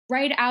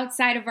right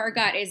outside of our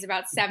gut is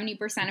about 70%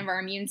 of our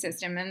immune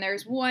system. And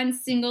there's one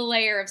single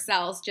layer of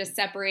cells just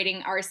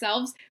separating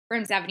ourselves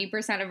from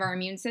 70% of our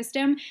immune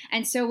system.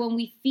 And so when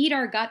we feed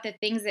our gut the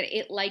things that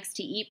it likes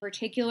to eat,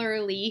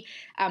 particularly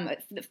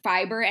the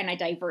fiber and a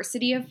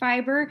diversity of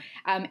fiber,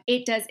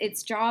 it does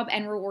its job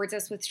and rewards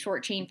us with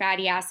short chain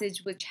fatty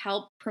acids, which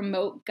help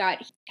promote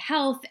gut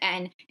health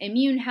and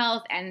immune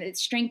health and the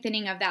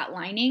strengthening of that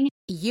lining.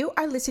 You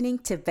are listening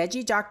to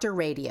Veggie Doctor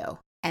Radio,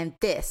 and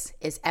this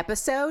is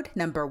episode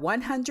number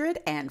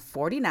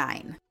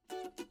 149.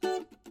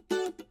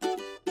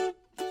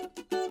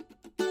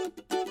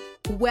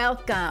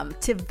 Welcome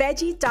to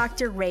Veggie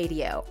Doctor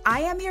Radio.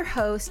 I am your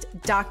host,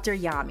 Dr.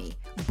 Yami,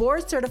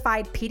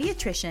 board-certified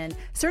pediatrician,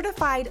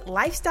 certified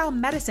lifestyle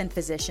medicine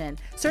physician,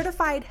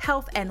 certified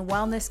health and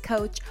wellness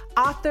coach,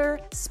 author,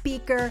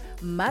 speaker,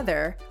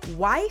 mother,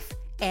 wife,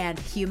 and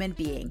human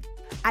being.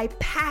 I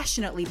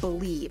passionately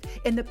believe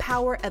in the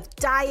power of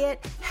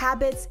diet,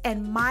 habits,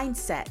 and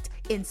mindset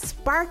in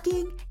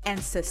sparking and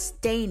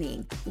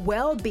sustaining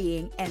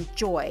well-being and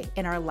joy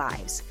in our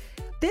lives.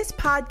 This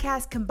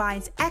podcast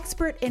combines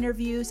expert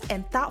interviews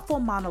and thoughtful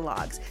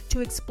monologues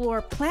to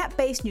explore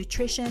plant-based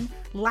nutrition,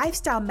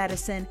 lifestyle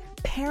medicine,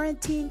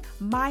 parenting,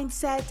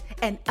 mindset,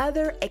 and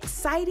other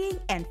exciting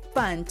and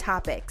fun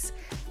topics.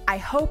 I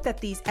hope that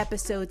these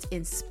episodes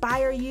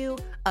inspire you,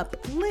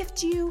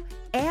 uplift you,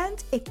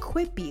 and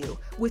equip you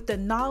with the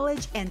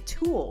knowledge and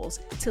tools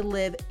to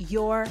live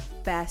your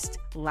best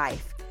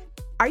life.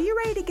 Are you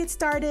ready to get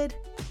started?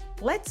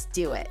 Let's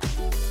do it.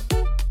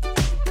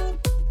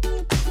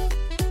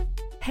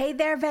 Hey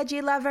there,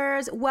 veggie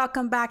lovers.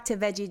 Welcome back to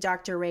Veggie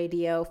Doctor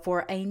Radio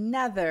for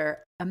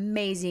another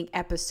amazing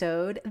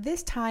episode,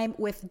 this time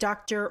with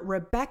Dr.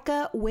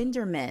 Rebecca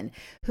Winderman,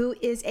 who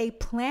is a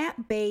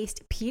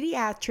plant-based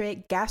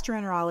pediatric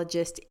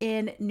gastroenterologist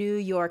in New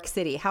York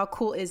City. How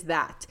cool is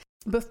that?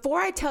 Before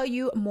I tell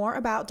you more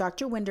about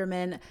Dr.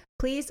 Winderman,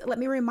 please let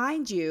me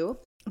remind you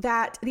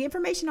that the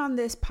information on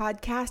this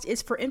podcast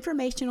is for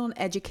informational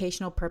and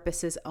educational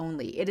purposes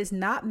only. It is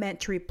not meant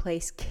to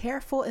replace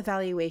careful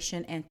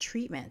evaluation and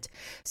treatment.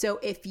 So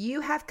if you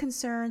have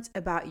concerns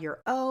about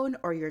your own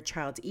or your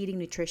child's eating,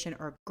 nutrition,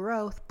 or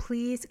growth,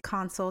 please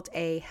consult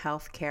a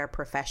healthcare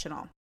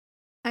professional.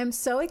 I'm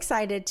so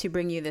excited to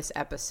bring you this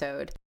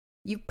episode.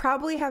 You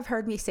probably have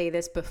heard me say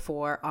this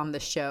before on the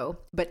show,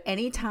 but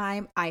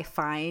anytime I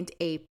find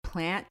a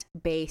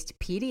plant-based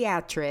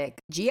pediatric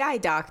GI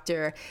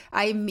doctor,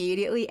 I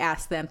immediately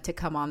ask them to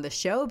come on the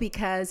show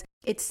because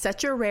it's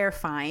such a rare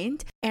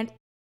find. And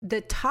the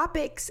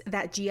topics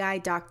that GI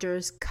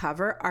doctors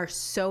cover are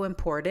so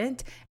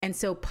important and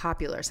so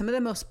popular. Some of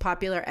the most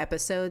popular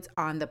episodes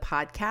on the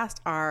podcast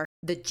are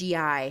the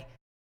GI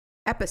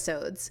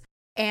episodes.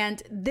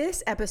 And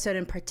this episode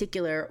in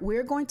particular,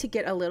 we're going to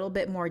get a little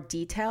bit more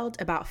detailed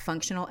about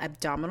functional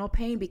abdominal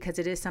pain because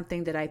it is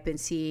something that I've been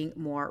seeing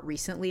more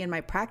recently in my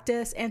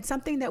practice and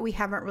something that we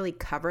haven't really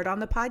covered on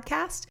the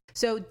podcast.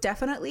 So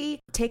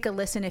definitely take a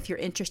listen if you're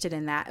interested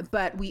in that.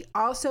 But we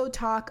also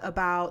talk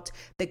about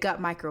the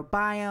gut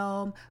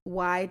microbiome,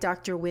 why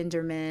Dr.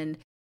 Winderman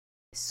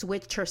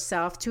switched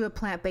herself to a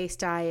plant-based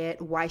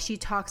diet, why she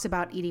talks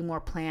about eating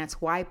more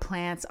plants, why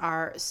plants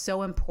are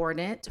so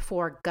important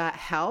for gut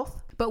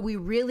health. But we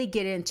really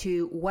get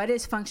into what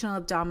is functional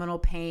abdominal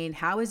pain,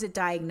 how is it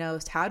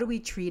diagnosed, how do we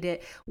treat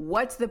it,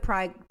 what's the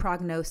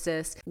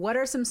prognosis, what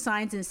are some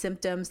signs and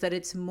symptoms that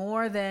it's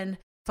more than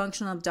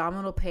functional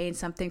abdominal pain,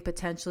 something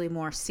potentially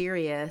more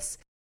serious,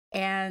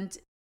 and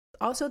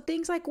also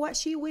things like what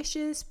she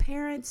wishes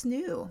parents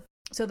knew.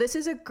 So this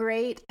is a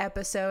great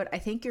episode. I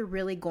think you're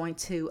really going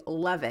to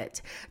love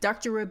it.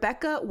 Dr.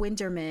 Rebecca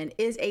Winderman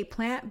is a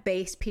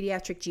plant-based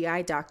pediatric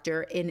GI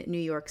doctor in New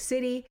York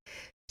City.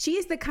 She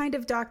is the kind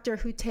of doctor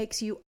who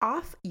takes you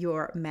off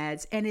your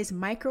meds and is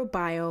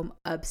microbiome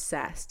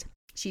obsessed.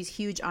 She's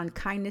huge on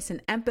kindness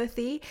and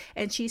empathy,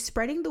 and she's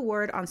spreading the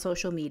word on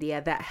social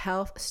media that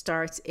health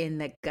starts in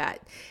the gut.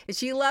 And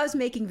she loves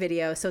making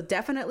videos, so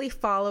definitely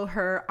follow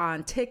her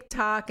on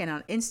TikTok and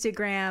on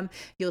Instagram.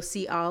 You'll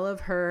see all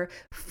of her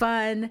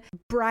fun,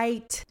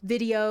 bright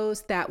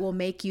videos that will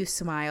make you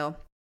smile.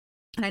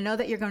 And I know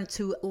that you're going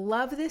to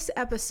love this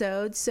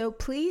episode, so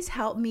please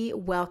help me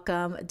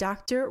welcome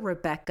Dr.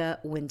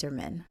 Rebecca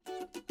Winderman.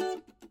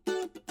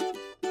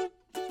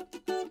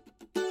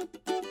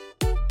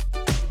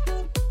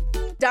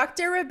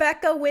 Dr.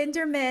 Rebecca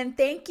Winderman,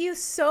 thank you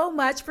so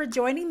much for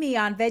joining me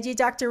on Veggie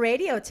Doctor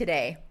Radio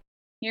today.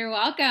 You're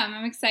welcome.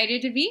 I'm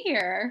excited to be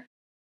here.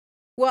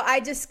 Well, I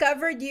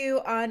discovered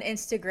you on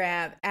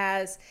Instagram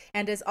as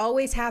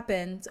always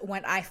happens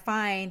when I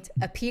find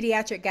a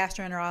pediatric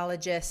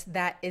gastroenterologist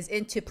that is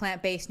into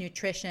plant-based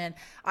nutrition,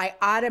 I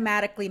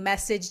automatically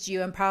messaged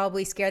you and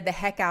probably scared the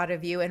heck out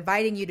of you,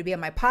 inviting you to be on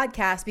my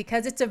podcast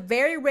because it's a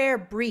very rare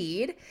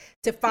breed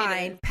to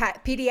find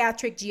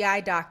pediatric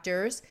GI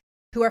doctors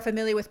who are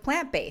familiar with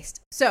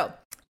plant-based. So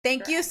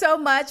thank you so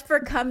much for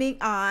coming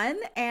on,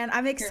 and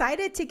I'm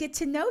excited to get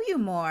to know you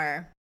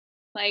more.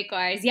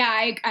 Likewise. Yeah,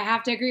 I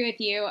have to agree with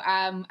you.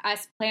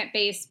 Us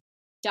plant-based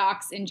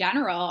docs in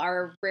general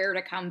are rare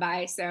to come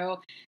by.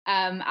 So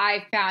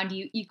I found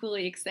you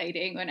equally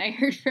exciting when I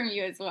heard from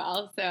you as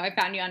well. So I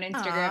found you on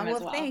Instagram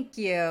as well. Thank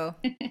you.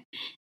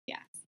 Yeah.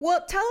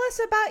 Well, tell us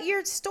about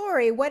your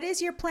story. What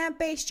is your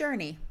plant-based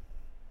journey?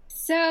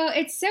 So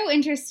it's so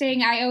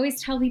interesting. I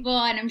always tell people,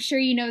 and I'm sure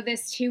you know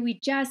this too, we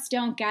just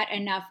don't get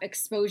enough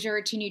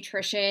exposure to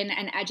nutrition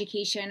and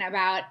education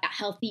about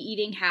healthy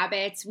eating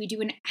habits. We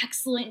do an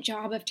excellent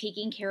job of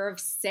taking care of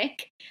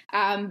sick,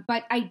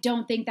 but I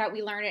don't think that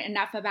we learn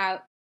enough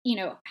about,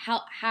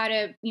 how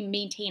to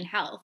maintain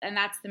health. And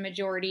that's the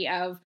majority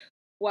of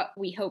what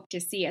we hope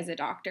to see as a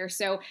doctor.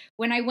 So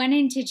when I went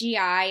into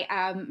GI,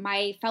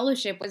 my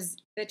fellowship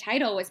the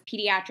title was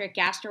Pediatric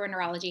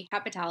Gastroenterology,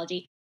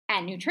 Hepatology,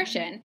 and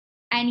Nutrition.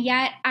 And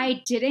yet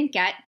I didn't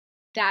get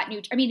that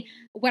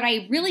what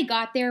I really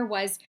got there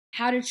was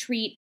how to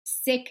treat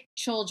sick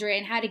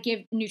children, how to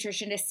give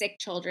nutrition to sick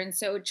children.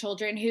 So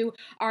children who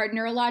are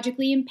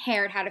neurologically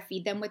impaired, how to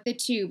feed them with the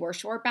tube, or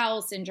short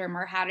bowel syndrome,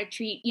 or how to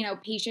treat,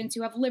 patients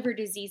who have liver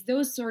disease,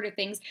 those sort of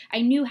things.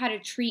 I knew how to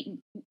treat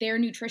their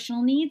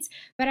nutritional needs,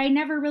 but I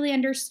never really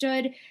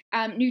understood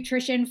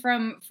nutrition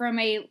from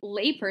a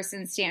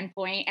layperson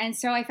standpoint. And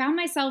so I found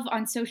myself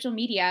on social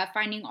media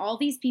finding all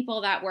these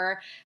people that were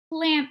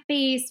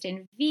plant-based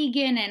and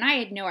vegan, and I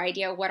had no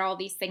idea what all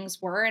these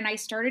things were. And I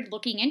started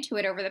looking into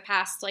it over the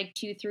past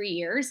 2-3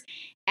 years,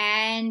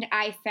 and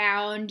I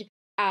found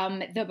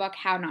the book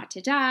How Not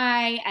to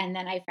Die, and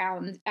then I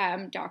found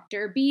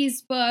Dr.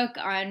 B's book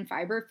on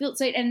fiber fuel,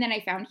 and then I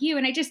found you,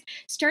 and I just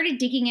started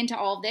digging into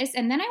all this.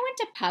 And then I went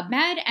to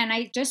PubMed, and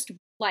I just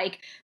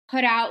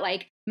put out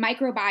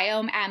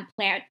microbiome and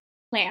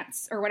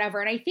plants or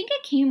whatever. And I think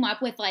it came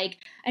up with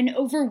an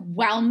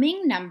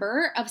overwhelming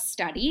number of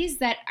studies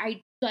that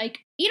I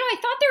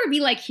thought there would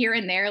be here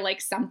and there,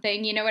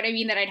 something, you know what I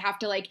mean? That I'd have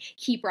to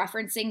keep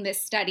referencing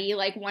this study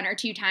 1 or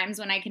 2 times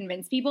when I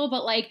convince people.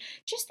 But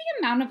just the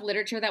amount of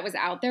literature that was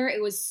out there,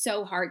 it was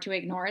so hard to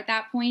ignore at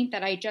that point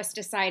that I just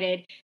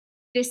decided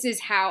this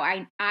is how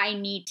I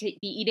need to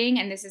be eating.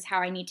 And this is how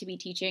I need to be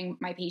teaching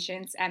my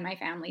patients and my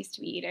families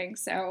to be eating.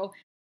 So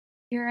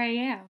here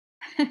I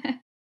am.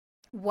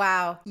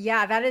 Wow.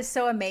 Yeah, that is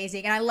so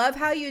amazing. And I love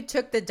how you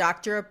took the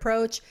doctor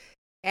approach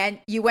and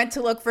you went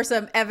to look for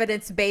some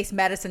evidence-based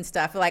medicine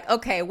stuff.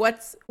 Okay,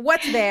 what's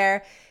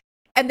there?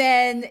 And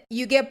then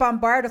you get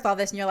bombarded with all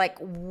this and you're like,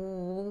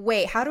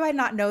 wait, how do I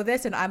not know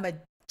this? And I'm a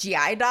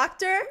GI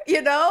doctor,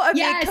 I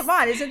mean, come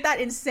on, isn't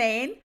that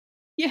insane?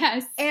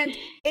 Yes. And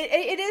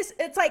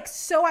it's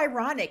so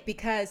ironic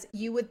because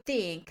you would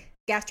think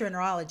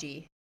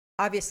gastroenterology,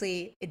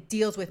 obviously it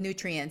deals with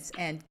nutrients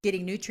and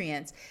getting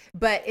nutrients,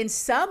 but in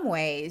some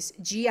ways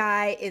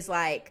GI is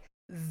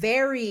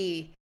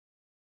very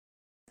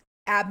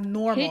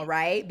abnormal,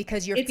 right?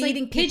 Because you're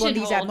feeding people in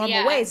these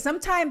abnormal ways.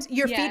 Sometimes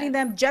you're feeding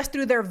them just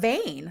through their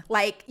vein,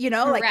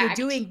 you're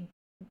doing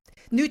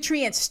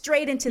nutrients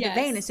straight into the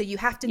vein. And so you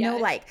have to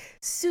know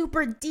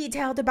super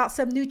detailed about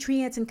some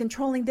nutrients and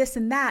controlling this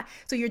and that.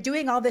 So you're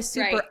doing all this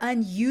super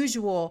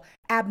unusual,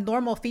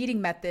 abnormal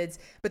feeding methods.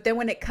 But then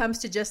when it comes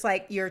to just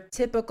your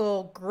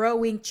typical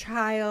growing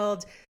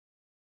child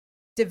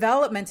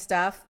development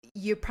stuff,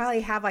 you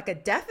probably have a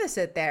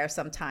deficit there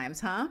sometimes,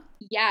 huh?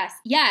 Yes.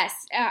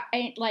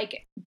 And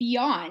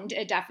beyond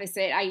a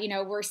deficit,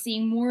 we're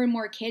seeing more and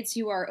more kids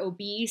who are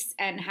obese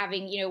and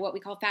having, what we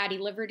call fatty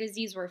liver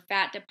disease, where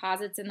fat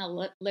deposits in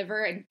the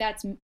liver. And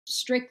that's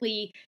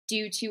strictly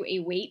due to a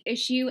weight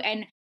issue.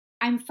 And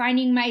I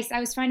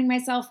was finding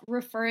myself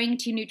referring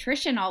to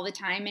nutrition all the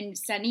time and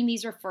sending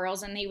these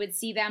referrals, and they would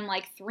see them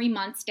 3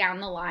 months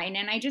down the line.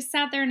 And I just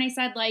sat there and I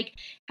said,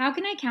 how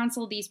can I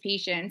counsel these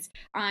patients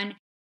on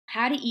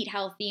how to eat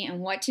healthy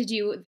and what to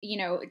do,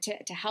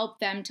 to help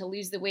them to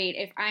lose the weight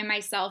if I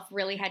myself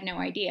really had no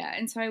idea.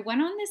 And so I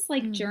went on this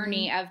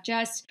journey of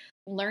just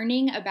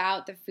learning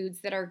about the foods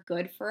that are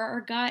good for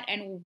our gut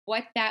and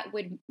what that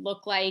would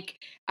look like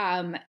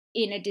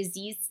in a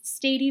disease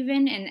state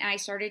even. And I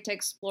started to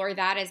explore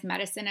that as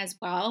medicine as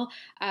well.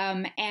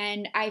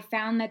 And I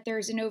found that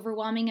there's an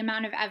overwhelming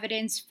amount of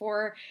evidence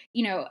for,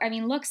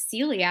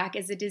 celiac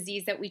is a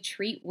disease that we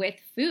treat with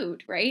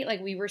food,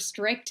 right? We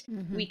restrict,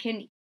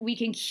 we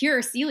can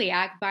cure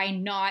celiac by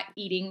not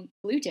eating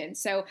gluten.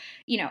 So,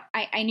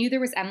 I knew there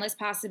was endless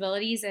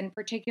possibilities, and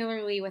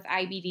particularly with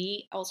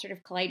IBD,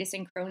 ulcerative colitis,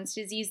 and Crohn's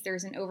disease,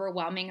 there's an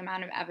overwhelming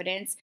amount of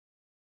evidence,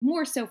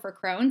 more so for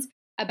Crohn's,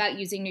 about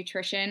using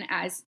nutrition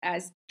as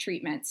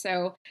treatment.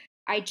 So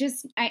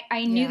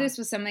I knew this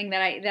was something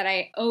that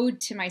I owed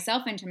to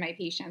myself and to my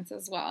patients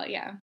as well.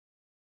 Yeah.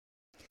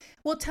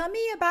 Well, tell me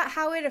about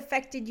how it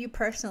affected you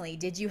personally.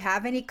 Did you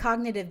have any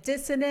cognitive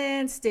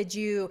dissonance? Did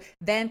you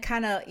then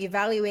kind of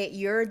evaluate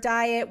your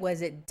diet?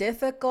 Was it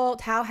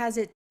difficult? How has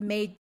it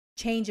made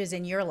changes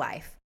in your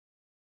life?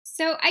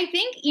 So I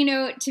think,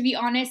 to be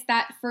honest,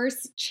 that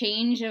first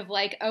change of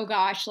oh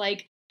gosh,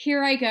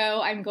 here I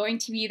go. I'm going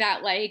to be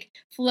that like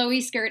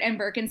flowy skirt and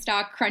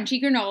Birkenstock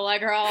crunchy granola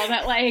girl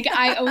that like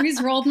I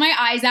always rolled my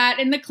eyes at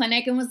in the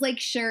clinic and was like,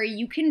 sure,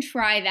 you can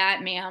try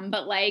that, ma'am.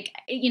 But like,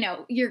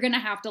 you're going to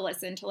have to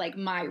listen to like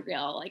my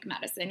real like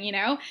medicine,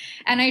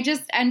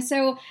 And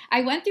so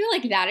I went through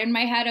like that in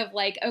my head of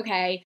like,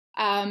 okay,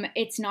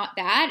 it's not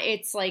that,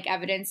 it's like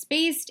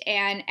evidence-based.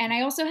 And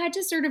I also had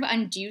to sort of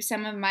undo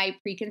some of my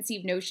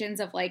preconceived notions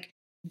of like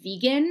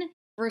vegan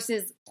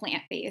versus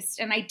plant-based.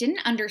 And I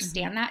didn't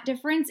understand that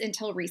difference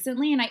until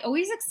recently. And I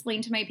always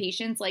explain to my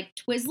patients, like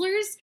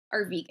Twizzlers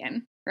are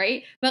vegan,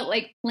 right? But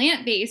like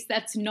plant-based,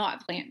 that's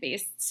not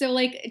plant-based. So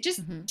like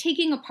just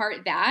taking apart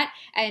that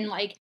and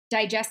like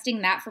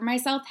digesting that for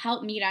myself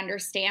helped me to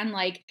understand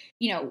like,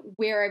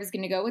 where I was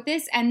going to go with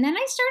this. And then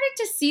I started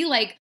to see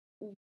like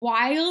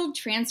wild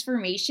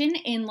transformation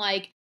in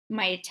like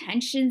my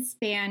attention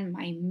span,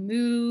 my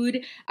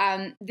mood,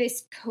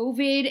 this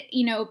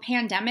COVID,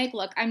 pandemic.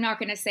 Look, I'm not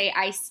going to say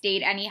I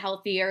stayed any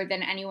healthier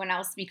than anyone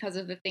else because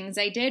of the things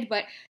I did,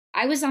 but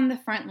I was on the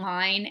front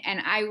line and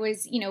I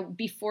was,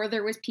 before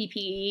there was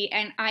PPE,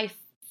 and I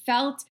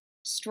felt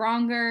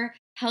stronger,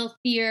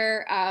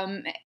 healthier.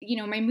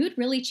 My mood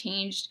really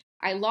changed.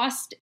 I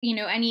lost,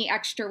 any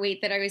extra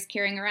weight that I was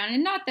carrying around,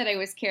 and not that I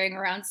was carrying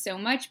around so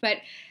much, but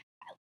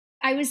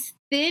I was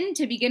thin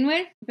to begin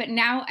with, but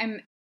now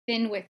I'm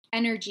thin with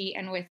energy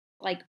and with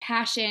like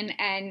passion,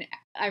 and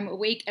I'm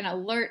awake and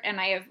alert,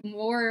 and I have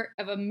more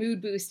of a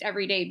mood boost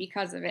every day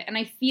because of it, and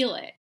I feel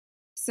it.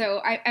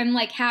 So I'm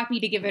like happy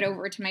to give it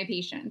over to my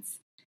patients.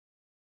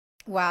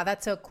 Wow,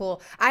 that's so cool.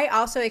 I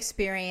also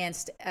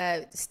experienced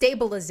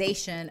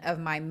stabilization of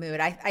my mood.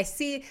 I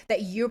see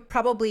that you're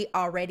probably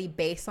already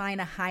baseline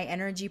a high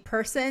energy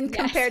person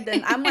compared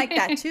to, I'm like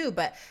that too,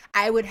 but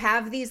I would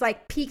have these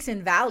like peaks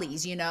and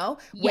valleys,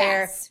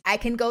 where I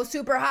can go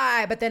super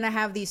high, but then I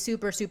have these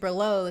super, super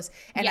lows.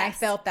 And I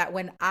felt that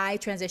when I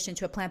transitioned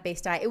to a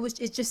plant-based diet,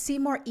 it just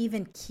seemed more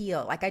even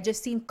keel. Like I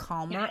just seemed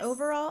calmer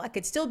overall. I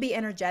could still be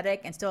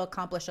energetic and still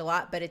accomplish a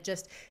lot, but it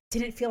just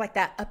didn't feel like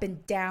that up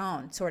and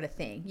down sort of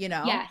thing,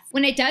 Yes.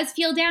 When it does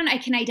feel down, I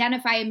can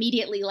identify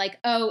immediately like,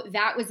 oh,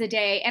 that was a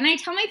day. And I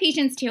tell my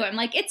patients too, I'm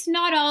like, it's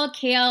not all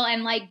kale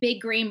and like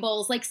big grain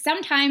bowls. Like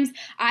sometimes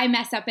I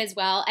mess up as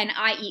well and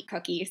I eat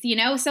cookies,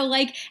 So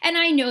like, and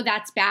I know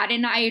that's bad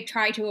and I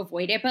try to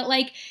avoid it, but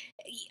like,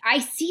 I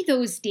see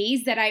those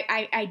days that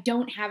I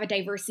don't have a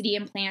diversity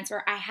in plants,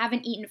 or I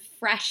haven't eaten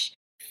fresh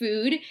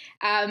food.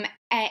 And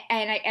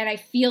I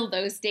feel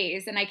those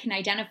days and I can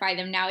identify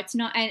them now. It's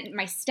not, and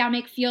my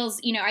stomach feels,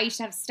 I used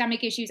to have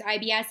stomach issues,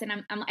 IBS,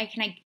 and I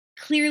can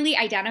clearly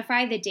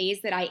identify the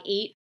days that I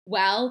ate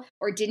well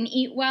or didn't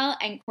eat well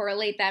and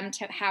correlate them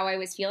to how I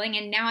was feeling.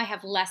 And now I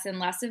have less and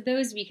less of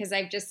those because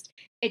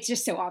it's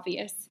just so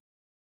obvious.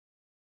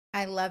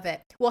 I love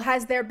it. Well,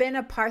 has there been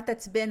a part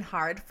that's been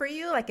hard for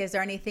you? Like, is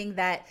there anything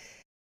that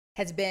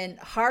has been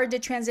hard to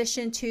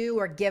transition to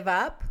or give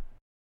up?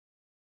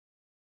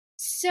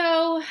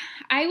 So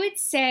I would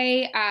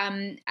say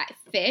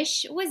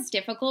fish was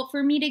difficult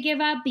for me to give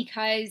up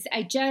because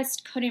I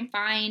just couldn't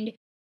find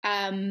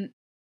that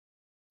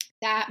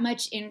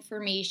much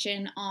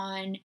information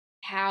on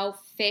how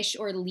fish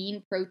or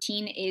lean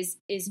protein is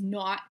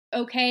not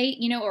okay,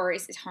 or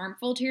is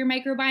harmful to your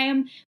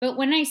microbiome. But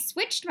when I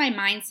switched my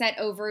mindset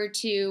over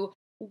to,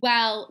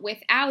 well,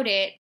 without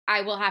it,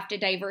 I will have to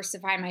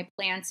diversify my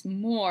plants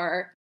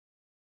more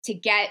to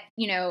get,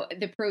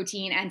 the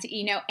protein and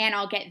and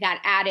I'll get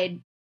that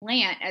added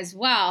plant as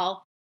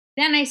well.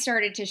 Then I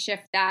started to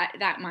shift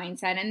that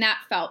mindset, and that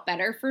felt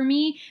better for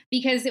me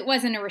because it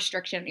wasn't a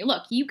restriction.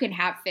 Look, you can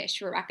have fish,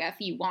 Rebecca, if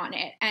you want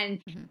it.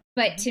 And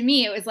but to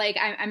me, it was like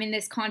I'm in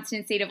this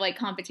constant state of like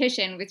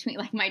competition between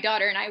like my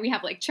daughter and I. We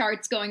have like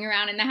charts going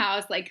around in the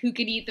house, like who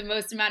could eat the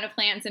most amount of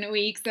plants in a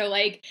week. So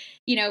like,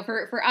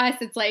 for us,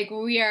 it's like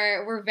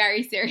we're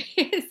very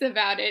serious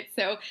about it.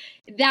 So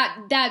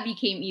that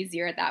became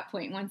easier at that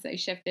point once I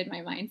shifted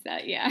my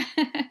mindset. Yeah.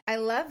 I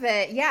love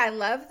it. Yeah, I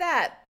love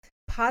that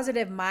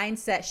positive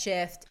mindset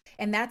shift.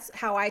 And that's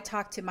how I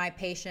talk to my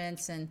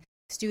patients and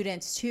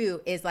students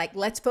too, is like,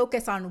 let's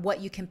focus on what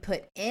you can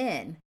put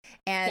in.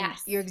 And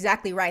you're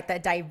exactly right.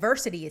 That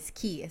diversity is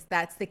key.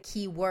 That's the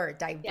key word,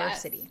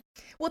 diversity.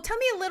 Yes. Well, tell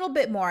me a little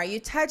bit more. You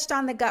touched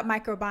on the gut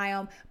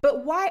microbiome,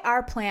 but why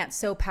are plants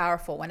so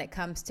powerful when it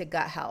comes to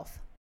gut health?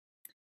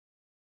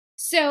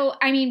 So,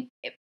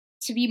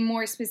 to be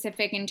more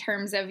specific in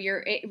terms of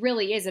it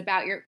really is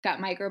about your gut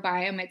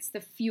microbiome. It's the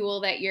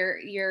fuel that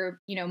your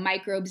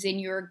microbes in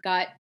your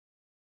gut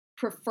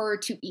prefer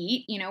to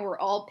eat. We're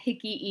all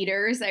picky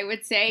eaters, I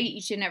would say,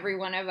 each and every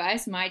one of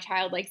us. My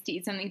child likes to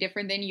eat something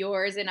different than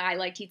yours, and I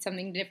like to eat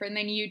something different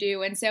than you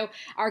do. And so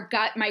our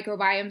gut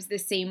microbiome's the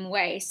same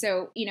way.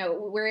 So,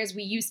 whereas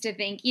we used to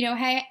think,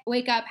 hey,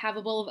 wake up, have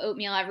a bowl of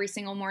oatmeal every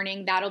single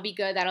morning. That'll be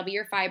good. That'll be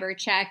your fiber.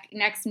 Check.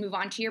 Next, move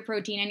on to your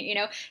protein.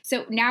 And,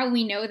 so now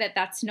we know that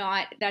that's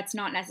not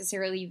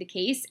necessarily the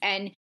case.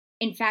 And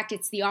in fact,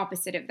 it's the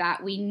opposite of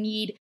that. We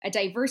need a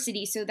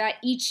diversity so that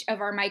each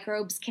of our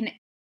microbes can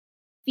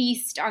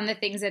feast on the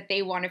things that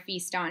they want to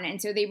feast on.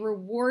 And so they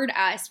reward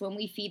us when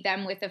we feed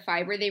them with the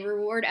fiber. They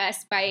reward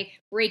us by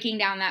breaking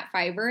down that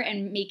fiber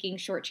and making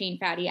short chain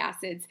fatty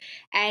acids.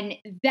 And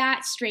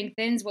that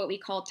strengthens what we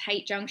call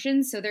tight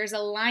junctions. So there's a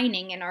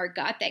lining in our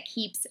gut that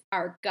keeps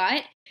our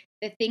gut,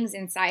 the things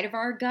inside of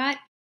our gut,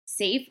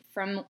 safe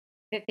from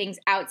the things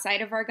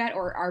outside of our gut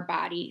or our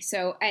body.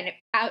 So, and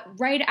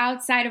right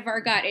outside of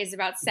our gut is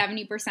about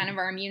 70% of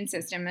our immune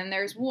system. And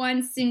there's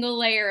one single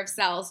layer of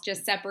cells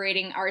just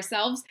separating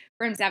ourselves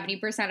from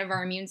 70% of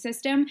our immune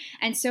system.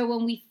 And so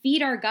when we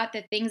feed our gut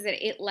the things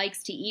that it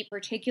likes to eat,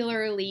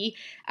 particularly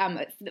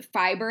the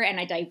fiber and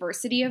a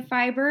diversity of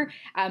fiber,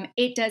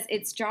 it does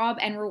its job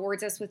and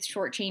rewards us with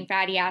short chain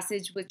fatty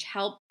acids, which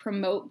help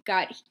promote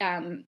gut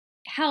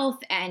health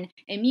and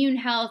immune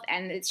health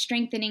and the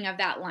strengthening of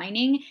that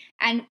lining.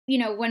 And,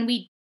 when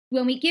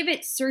we give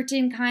it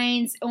certain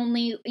kinds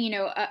only,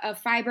 a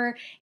fiber,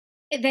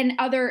 then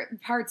other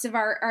parts of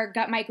our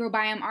gut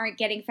microbiome aren't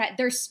getting fed.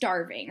 They're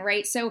starving,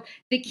 right? So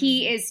the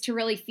key is to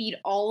really feed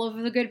all of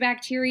the good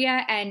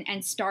bacteria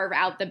and starve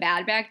out the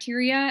bad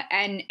bacteria.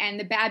 And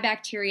the bad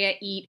bacteria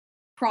eat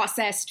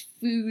processed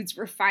foods,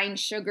 refined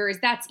sugars.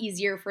 That's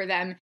easier for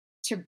them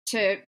to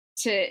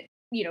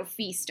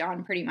feast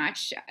on pretty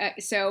much.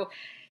 So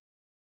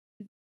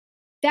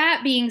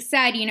that being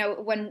said,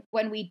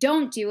 when we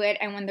don't do it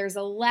and when there's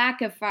a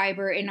lack of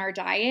fiber in our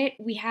diet,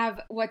 we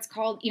have what's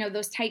called,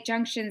 those tight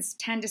junctions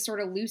tend to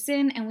sort of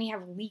loosen and we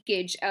have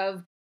leakage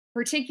of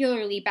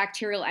particularly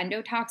bacterial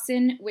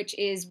endotoxin, which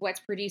is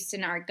what's produced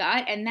in our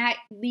gut. And that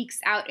leaks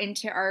out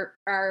into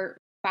our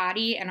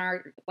body and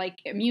our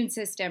immune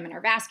system and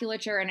our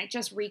vasculature, and it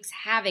just wreaks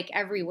havoc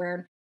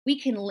everywhere. We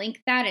can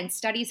link that, and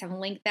studies have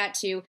linked that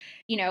to,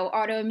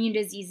 autoimmune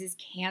diseases,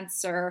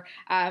 cancer,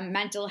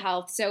 mental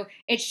health. So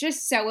it's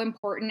just so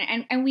important.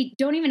 And we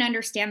don't even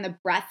understand the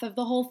breadth of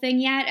the whole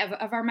thing yet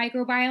of our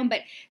microbiome.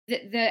 But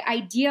the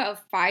idea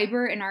of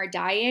fiber in our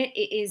diet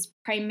is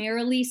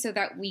primarily so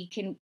that we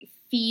can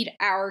feed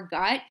our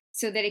gut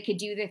so that it could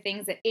do the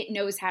things that it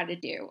knows how to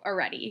do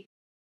already.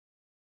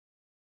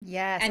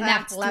 Yes, and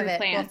I love it.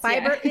 Plants, well,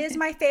 fiber is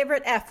my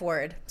favorite F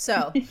word.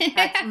 So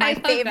that's my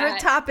favorite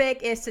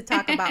topic is to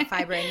talk about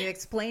fiber, and you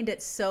explained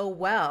it so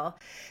well.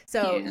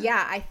 So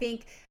yeah, I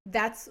think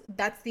that's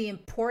the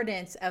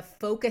importance of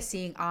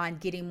focusing on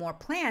getting more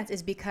plants,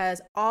 is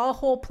because all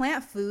whole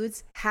plant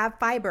foods have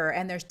fiber,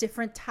 and there's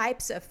different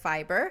types of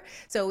fiber.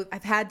 So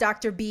I've had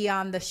Dr. B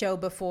on the show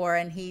before,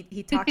 and he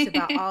talks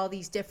about all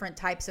these different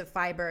types of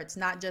fiber. It's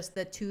not just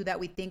the two that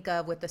we think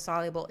of with the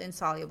soluble,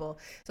 insoluble.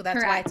 So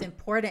that's why it's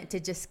important to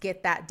just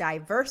get that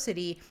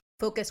diversity.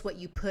 Focus what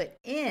you put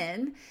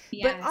in.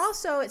 Yes. But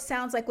also it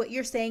sounds like what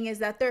you're saying is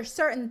that there's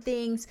certain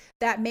things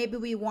that maybe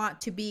we want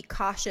to be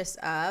cautious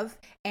of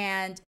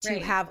and to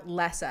have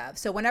less of.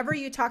 So whenever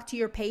you talk to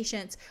your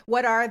patients,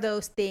 what are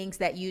those things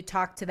that you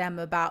talk to them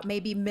about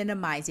maybe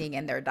minimizing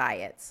in their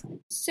diets?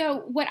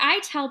 So what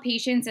I tell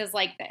patients is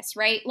like this,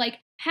 right? Like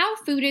how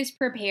food is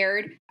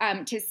prepared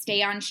to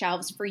stay on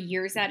shelves for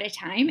years at a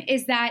time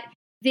is that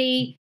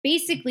they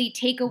basically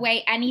take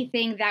away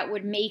anything that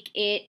would make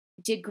it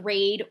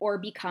degrade or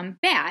become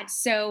bad.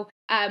 So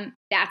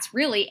that's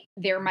really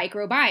their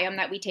microbiome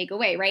that we take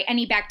away, right?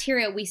 Any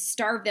bacteria, we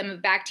starve them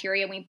of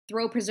bacteria. We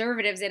throw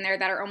preservatives in there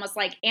that are almost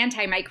like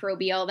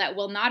antimicrobial that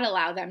will not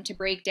allow them to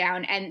break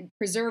down, and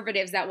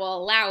preservatives that will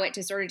allow it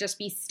to sort of just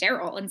be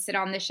sterile and sit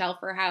on the shelf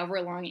for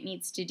however long it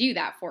needs to do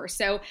that for.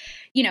 So,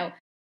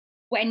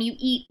 when you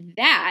eat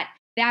that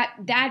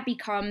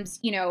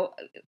becomes,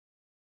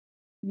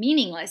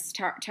 meaningless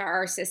to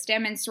our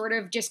system and sort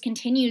of just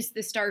continues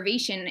the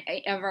starvation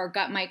of our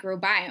gut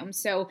microbiome.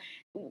 So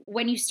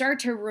when you start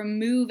to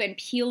remove and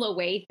peel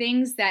away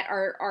things that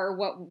are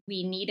what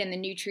we need and the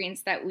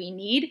nutrients that we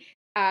need,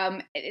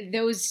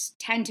 those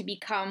tend to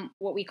become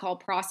what we call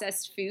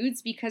processed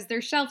foods because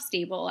they're shelf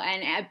stable.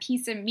 And a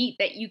piece of meat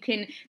that you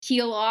can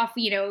peel off,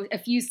 a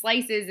few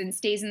slices and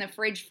stays in the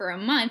fridge for a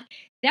month,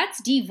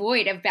 that's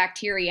devoid of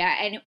bacteria,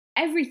 and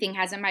everything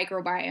has a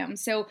microbiome.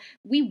 So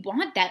we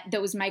want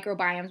those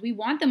microbiomes. We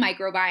want the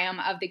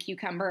microbiome of the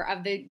cucumber,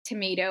 of the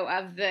tomato,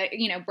 of the,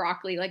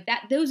 broccoli, like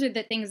that. Those are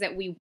the things that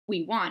we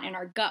want and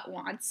our gut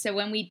wants. So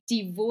when we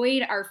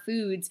devoid our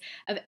foods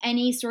of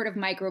any sort of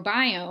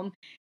microbiome,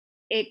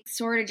 it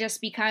sort of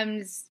just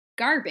becomes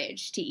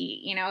garbage to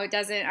eat.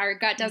 Our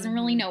gut doesn't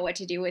really know what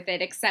to do with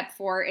it, except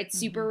for it's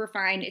super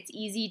refined. It's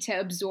easy to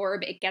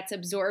absorb. It gets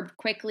absorbed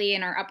quickly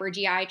in our upper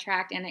GI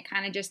tract, and it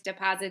kind of just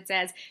deposits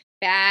as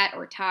fat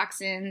or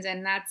toxins,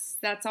 and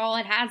that's all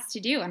it has to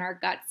do. And our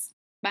guts,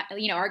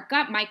 our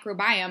gut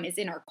microbiome is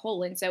in our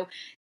colon, so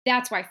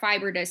that's why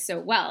fiber does so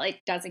well. It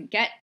doesn't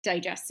get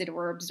digested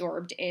or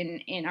absorbed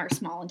in our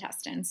small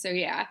intestine. So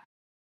yeah.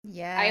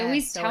 I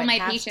always tell my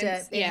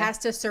patients it has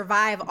to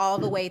survive all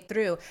the way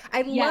through.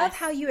 I love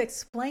how you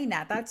explain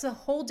that. That's a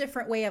whole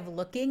different way of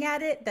looking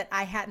at it that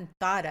I hadn't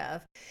thought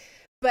of.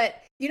 But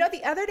the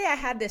other day I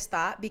had this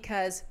thought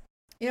because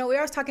we're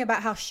always talking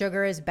about how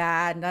sugar is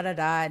bad, da da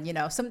da.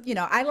 And,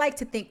 I like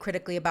to think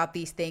critically about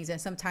these things and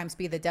sometimes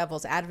be the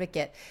devil's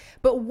advocate.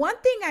 But one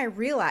thing I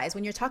realize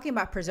when you're talking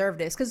about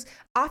preservatives, because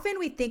often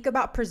we think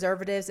about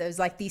preservatives as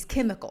like these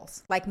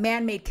chemicals, like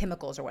man-made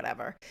chemicals or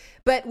whatever.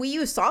 But we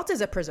use salt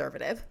as a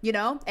preservative,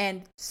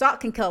 and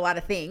salt can kill a lot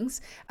of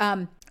things.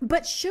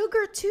 But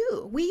sugar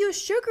too. We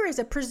use sugar as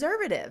a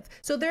preservative.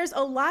 So there's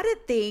a lot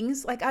of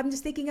things, like I'm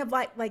just thinking of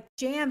like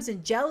jams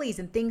and jellies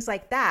and things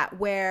like that,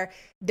 where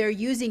they're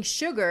using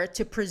sugar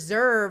to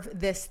preserve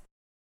this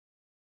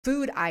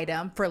food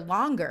item for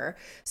longer.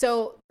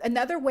 So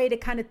another way to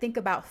kind of think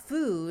about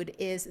food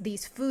is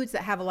these foods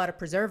that have a lot of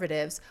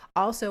preservatives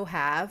also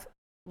have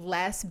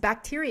less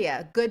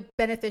bacteria, good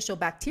beneficial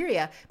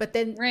bacteria, but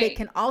then they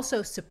can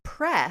also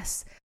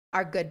suppress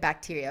our good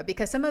bacteria,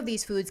 because some of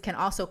these foods can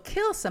also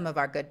kill some of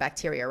our good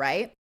bacteria,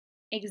 right?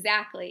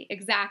 Exactly I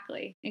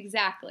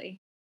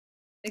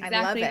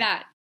love it.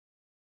 that.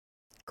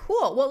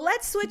 Cool. Well,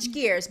 let's switch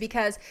gears,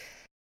 because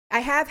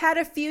I have had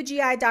a few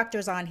GI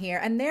doctors on here,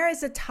 and there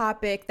is a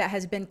topic that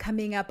has been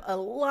coming up a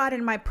lot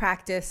in my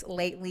practice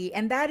lately,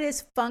 and that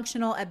is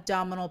functional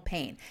abdominal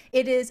pain.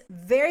 It is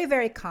very,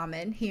 very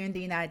common here in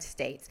the United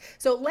States.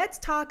 So let's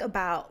talk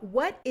about,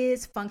 what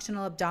is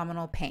functional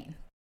abdominal pain?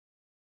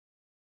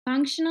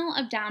 Functional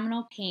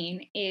abdominal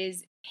pain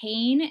is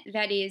pain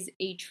that is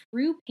a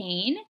true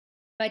pain,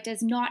 but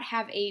does not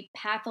have a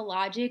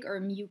pathologic or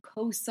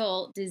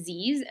mucosal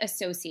disease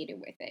associated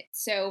with it.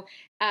 So,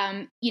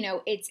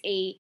 it's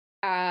a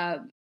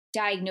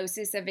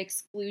diagnosis of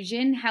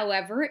exclusion.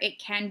 However, it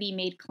can be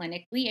made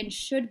clinically and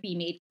should be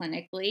made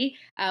clinically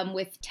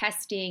with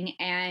testing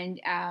and,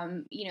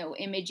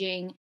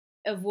 imaging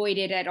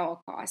avoided at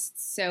all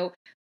costs. So,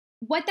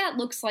 what that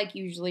looks like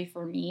usually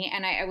for me,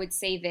 and I would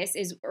say this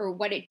is, or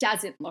what it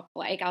doesn't look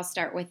like, I'll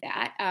start with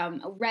that.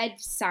 Red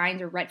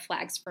signs or red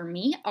flags for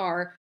me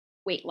are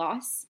weight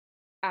loss,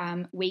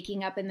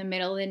 waking up in the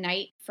middle of the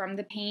night from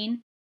the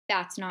pain.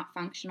 That's not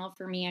functional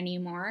for me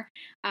anymore.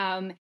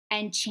 And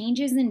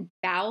changes in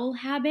bowel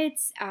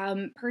habits,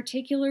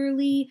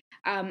 particularly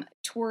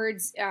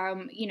towards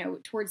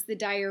the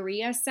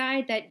diarrhea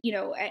side, that,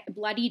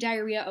 bloody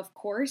diarrhea, of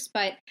course,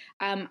 but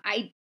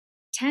I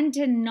tend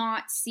to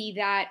not see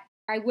that.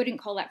 I wouldn't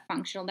call that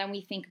functional. Then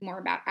we think more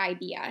about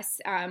IBS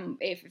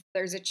if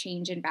there's a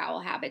change in bowel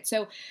habits.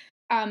 So,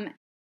 I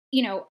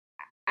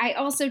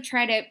also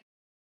try to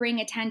bring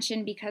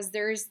attention, because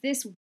there's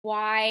this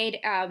wide,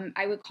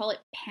 I would call it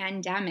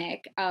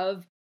pandemic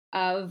of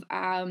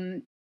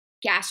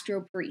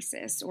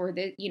gastroparesis, or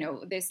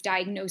this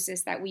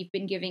diagnosis that we've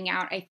been giving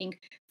out, I think,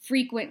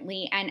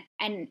 frequently. And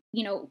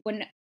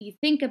when you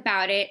think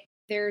about it,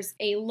 there's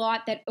a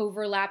lot that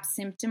overlaps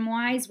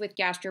symptom-wise with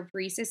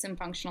gastroparesis and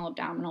functional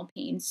abdominal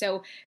pain.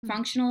 So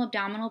functional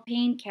abdominal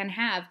pain can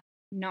have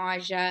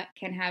nausea,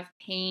 can have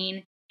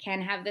pain,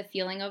 can have the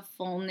feeling of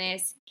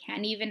fullness,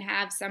 can even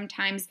have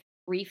sometimes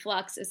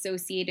reflux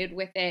associated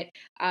with it.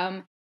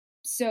 Or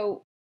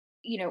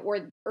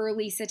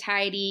early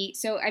satiety.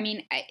 So,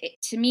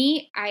 to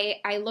me,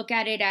 I look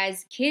at it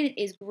as kid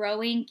is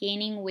growing,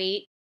 gaining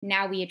weight.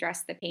 Now we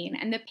address the pain,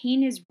 and the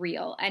pain is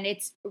real, and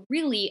it's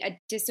really a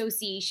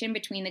dissociation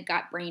between the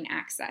gut-brain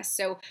axis.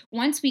 So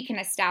once we can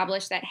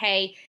establish that,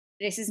 hey,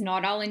 this is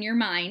not all in your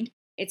mind,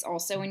 it's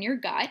also in your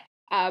gut,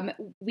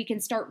 we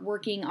can start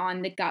working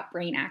on the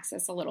gut-brain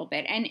axis a little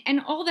bit. And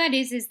all that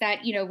is that,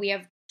 we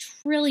have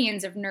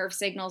trillions of nerve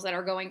signals that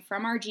are going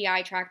from our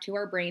GI tract to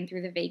our brain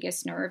through the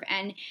vagus nerve.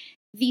 And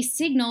these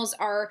signals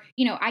are,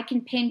 I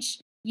can pinch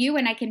you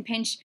and I can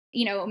pinch,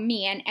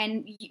 me,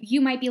 and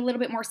you might be a little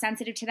bit more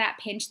sensitive to that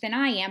pinch than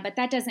I am, but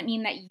that doesn't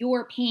mean that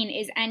your pain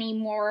is any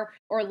more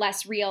or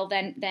less real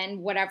than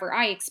whatever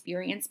I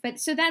experience. But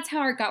so that's how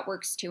our gut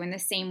works too, in the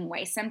same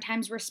way.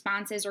 Sometimes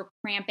responses or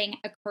cramping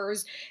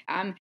occurs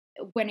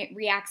when it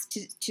reacts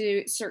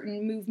to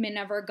certain movement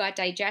of our gut.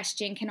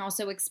 Digestion can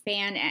also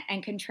expand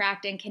and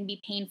contract and can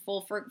be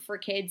painful for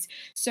kids.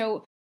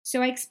 So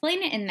I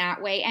explain it in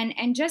that way.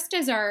 And just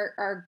as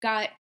our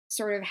gut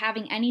sort of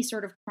having any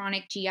sort of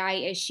chronic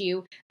GI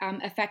issue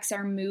affects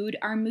our mood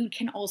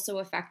can also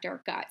affect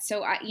our gut.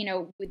 So,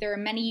 there are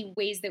many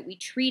ways that we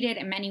treat it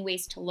and many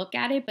ways to look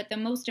at it. But the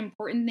most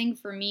important thing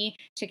for me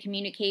to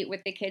communicate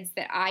with the kids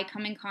that I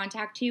come in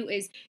contact to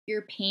is,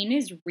 your pain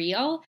is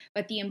real,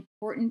 but the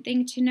important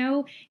thing to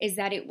know is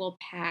that it will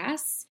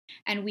pass.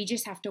 And we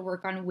just have to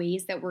work on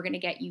ways that we're going to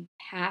get you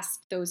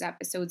past those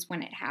episodes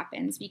when it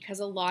happens,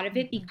 because a lot of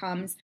it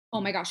becomes, oh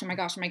my gosh,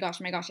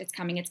 it's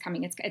coming,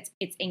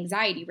 it's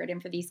anxiety ridden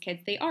for these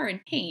kids. They are in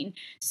pain.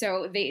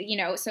 So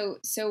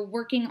so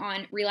working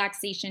on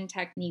relaxation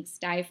techniques,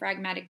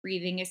 diaphragmatic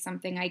breathing is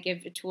something I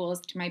give the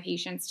tools to my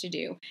patients to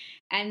do.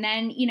 And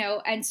then,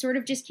 and sort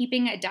of just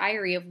keeping a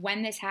diary of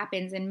when this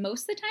happens. And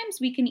most of the times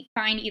we can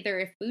find either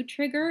a food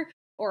trigger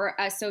or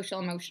a social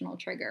emotional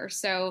trigger.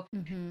 So,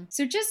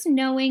 so just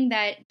knowing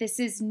that this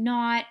is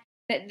not,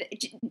 that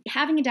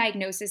having a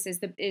diagnosis is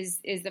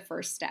the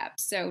first step.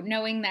 So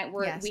knowing that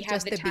we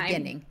have the time.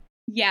 Beginning.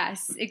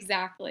 Yes,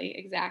 exactly,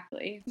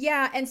 exactly.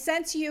 Yeah, and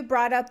since you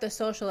brought up the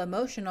social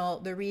emotional,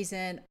 the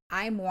reason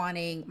I'm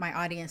wanting my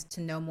audience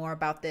to know more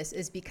about this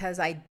is because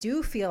I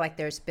do feel like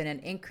there's been an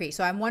increase.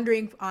 So I'm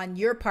wondering on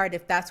your part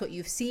if that's what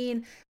you've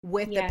seen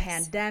with the Yes,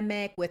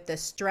 pandemic, with the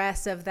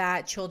stress of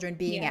that, children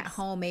being at yes.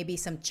 home, maybe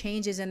some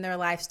changes in their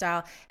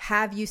lifestyle.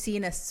 Have you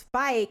seen a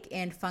spike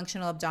in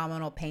functional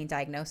abdominal pain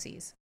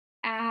diagnoses?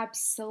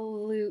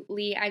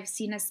 Absolutely. I've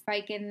seen a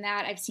spike in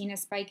that. I've seen a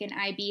spike in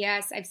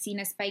IBS. I've seen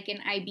a spike in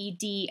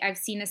IBD. I've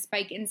seen a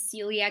spike in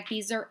celiac.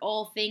 These are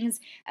all things,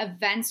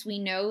 events we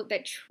know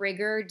that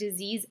trigger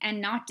disease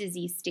and not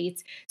disease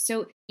states.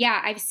 So,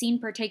 yeah, I've seen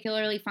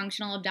particularly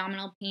functional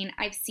abdominal pain.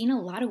 I've seen a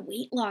lot of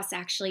weight loss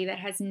actually that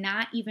has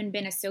not even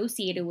been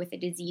associated with a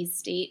disease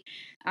state.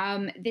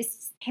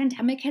 This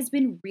pandemic has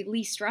been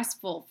really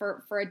stressful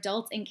for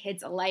adults and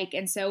kids alike.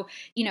 And so,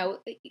 you know,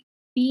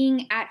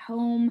 being at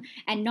home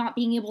and not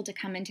being able to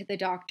come into the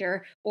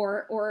doctor,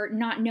 or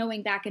not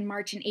knowing back in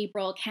March and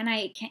April,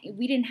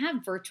 we didn't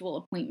have virtual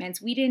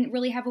appointments. We didn't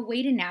really have a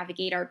way to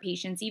navigate our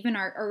patients, even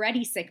our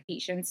already sick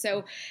patients.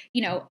 So,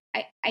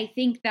 I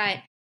think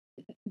that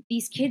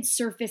these kids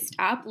surfaced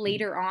up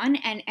later on,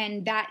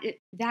 and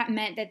that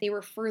meant that they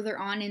were further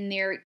on in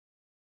their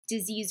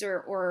disease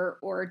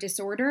or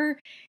disorder.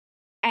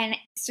 And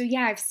so,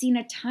 yeah, I've seen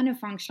a ton of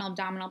functional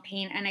abdominal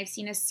pain, and I've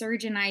seen a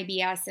surge in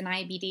IBS and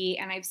IBD,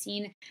 and I've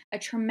seen a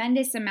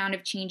tremendous amount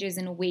of changes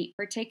in weight,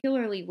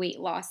 particularly weight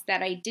loss,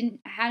 that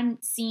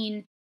hadn't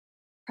seen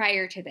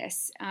prior to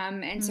this.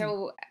 And Hmm.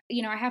 so,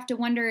 I have to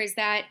wonder, is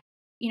that,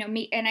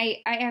 me, and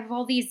I have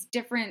all these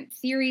different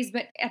theories,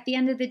 but at the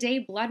end of the day,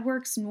 blood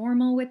work's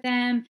normal with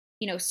them.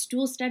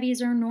 Stool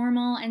studies are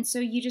normal. And so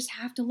you just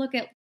have to look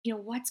at,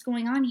 what's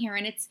going on here.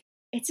 And it's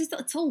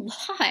a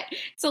lot.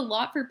 It's a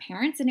lot for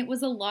parents, and it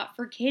was a lot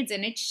for kids,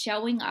 and it's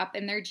showing up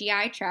in their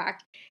GI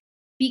tract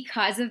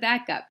because of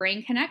that gut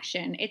brain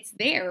connection. It's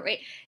there.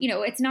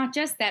 It's not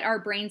just that our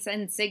brain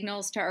sends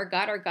signals to our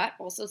gut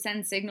also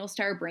sends signals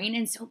to our brain.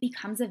 And so it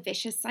becomes a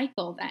vicious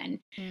cycle then.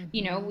 Hmm.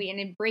 And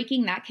in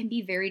breaking that can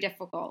be very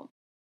difficult.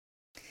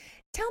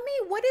 Tell me,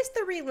 what is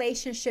the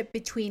relationship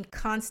between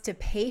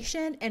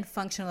constipation and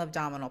functional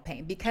abdominal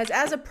pain? Because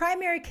as a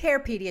primary care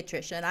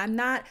pediatrician, I'm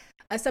not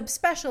a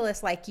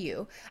subspecialist like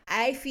you.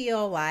 I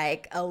feel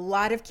like a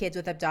lot of kids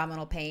with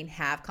abdominal pain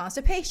have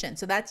constipation.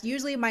 So that's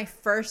usually my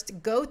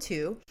first go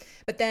to.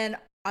 But then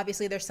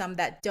obviously there's some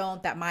that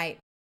don't, that might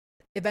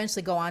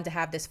eventually go on to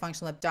have this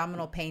functional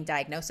abdominal pain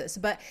diagnosis.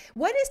 But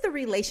what is the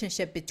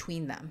relationship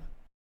between them?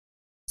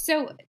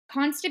 So,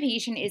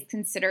 constipation is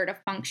considered a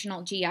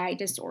functional GI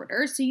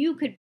disorder. So, you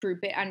could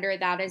group it under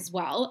that as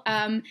well.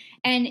 And,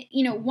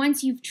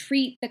 once you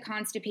treat the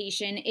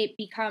constipation, it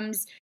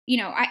becomes,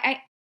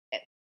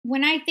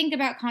 when I think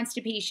about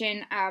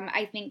constipation,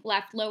 I think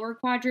left lower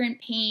quadrant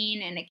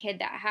pain and a kid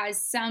that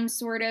has some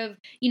sort of,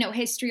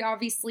 history,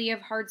 obviously, of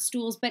hard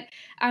stools. But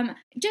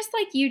just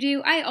like you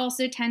do, I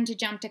also tend to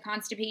jump to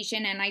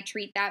constipation, and I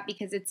treat that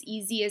because it's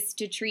easiest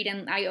to treat.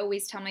 And I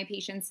always tell my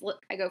patients,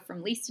 look, I go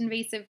from least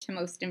invasive to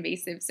most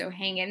invasive. So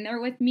hang in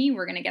there with me.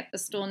 We're going to get the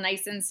stool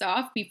nice and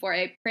soft before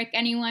I prick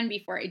anyone,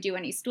 before I do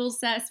any stool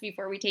tests,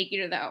 before we take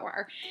you to the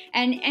OR.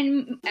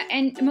 And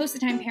most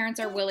of the time, parents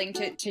are willing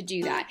to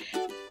do that.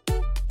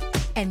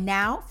 And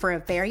now for a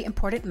very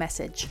important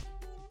message.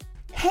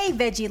 Hey,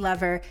 veggie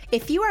lover,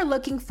 if you are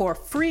looking for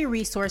free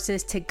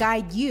resources to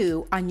guide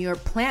you on your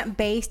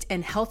plant-based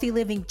and healthy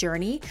living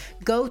journey,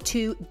 go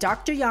to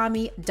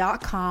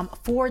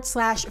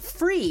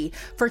dryami.com/free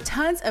for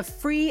tons of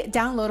free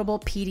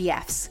downloadable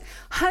PDFs.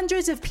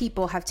 Hundreds of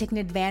people have taken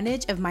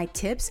advantage of my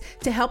tips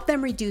to help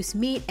them reduce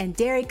meat and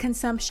dairy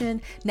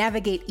consumption,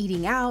 navigate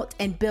eating out,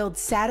 and build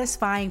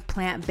satisfying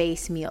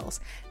plant-based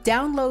meals.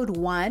 Download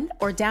one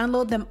or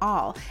download them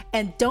all,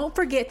 and don't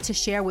forget to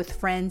share with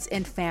friends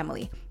and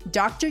family.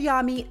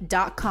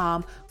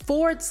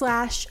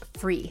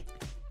 dryami.com/free.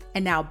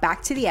 And now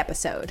back to the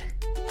episode.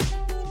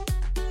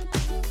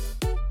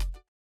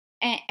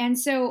 And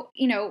so,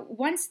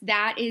 once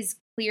that is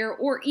clear,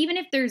 or even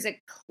if there's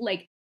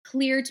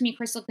clear to me,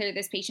 crystal clear,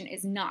 this patient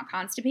is not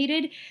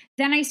constipated,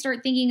 then I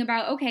start thinking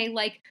about, okay,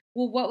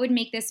 well, what would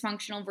make this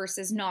functional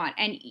versus not?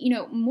 And,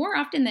 more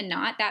often than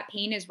not, that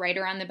pain is right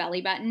around the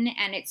belly button,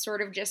 and it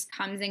sort of just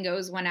comes and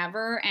goes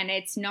whenever, and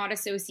it's not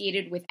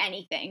associated with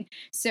anything.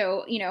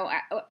 So,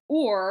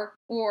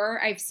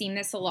 or I've seen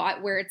this a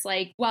lot where it's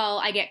like, well,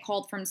 I get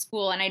called from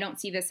school, and I don't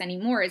see this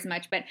anymore as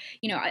much, but,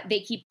 they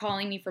keep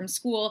calling me from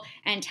school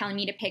and telling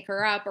me to pick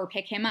her up or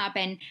pick him up.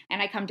 And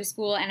I come to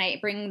school and I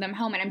bring them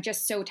home, and I'm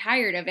just so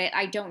tired of it.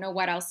 I don't know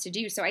what else to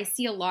do. So I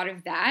see a lot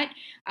of that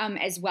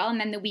as well. And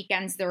then the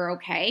weekends, they're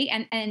okay.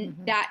 And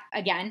that,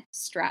 again,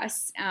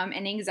 stress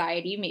and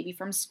anxiety, maybe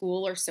from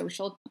school or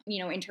social,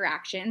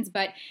 interactions.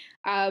 But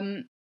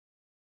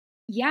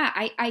yeah,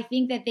 I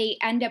think that they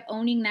end up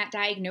owning that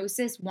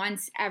diagnosis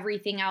once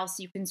everything else,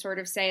 you can sort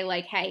of say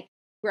like, hey,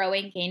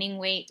 growing, gaining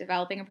weight,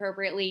 developing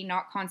appropriately,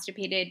 not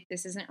constipated,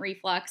 this isn't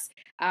reflux.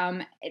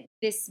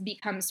 This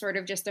becomes sort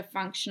of just a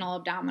functional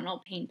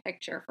abdominal pain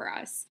picture for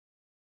us.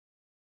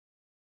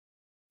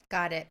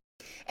 Got it.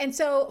 And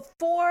so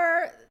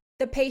for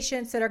the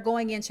patients that are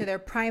going into their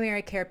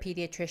primary care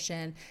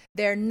pediatrician,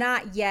 they're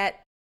not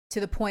yet to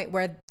the point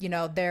where,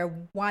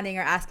 they're wanting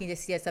or asking to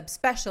see a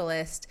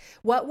subspecialist.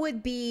 What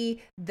would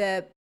be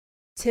the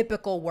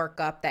typical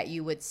workup that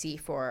you would see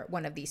for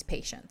one of these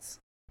patients?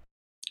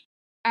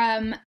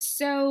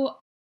 So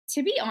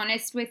to be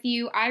honest with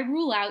you, I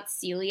rule out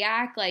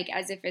celiac like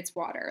as if it's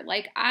water.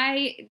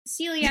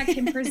 Celiac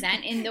can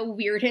present in the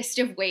weirdest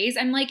of ways.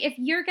 I'm like, if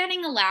you're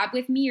getting a lab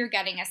with me, you're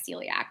getting a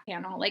celiac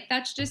panel. Like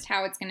that's just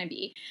how it's going to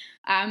be.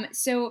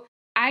 So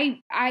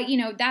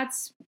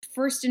that's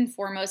first and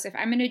foremost, if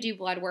I'm going to do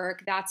blood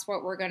work, that's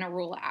what we're going to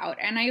rule out.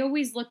 And I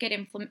always look at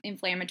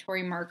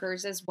inflammatory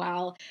markers as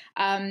well.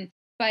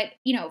 But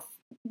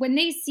when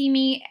they see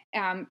me,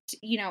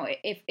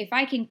 if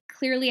I can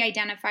clearly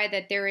identify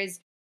that there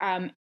is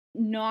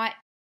not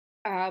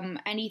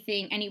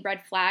any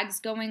red flags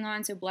going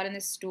on, so blood in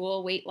the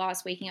stool, weight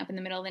loss, waking up in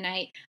the middle of the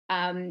night,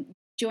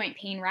 joint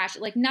pain, rash,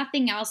 like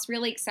nothing else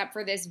really except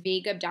for this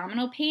vague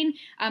abdominal pain,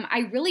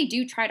 I really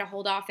do try to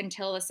hold off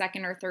until the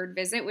second or third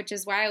visit, which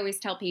is why I always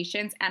tell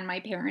patients and my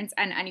parents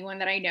and anyone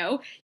that I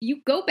know,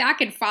 you go back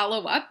and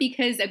follow up,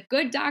 because a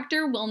good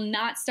doctor will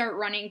not start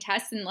running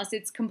tests unless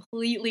it's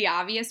completely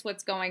obvious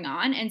what's going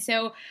on. And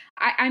so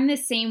I'm the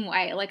same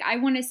way. Like I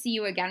want to see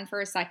you again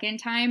for a second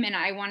time, and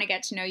I want to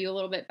get to know you a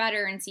little bit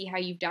better and see how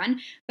you've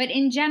done. But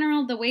in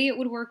general, the way it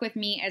would work with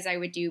me is I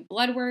would do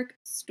blood work,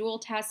 stool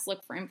tests,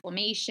 look for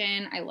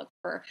inflammation. I look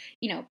for,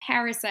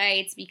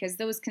 parasites, because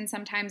those can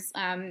sometimes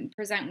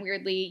present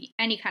weirdly.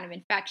 Any kind of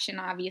infection,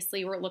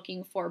 obviously, we're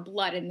looking for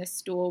blood in the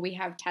stool. We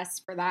have tests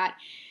for that.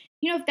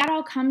 If that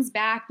all comes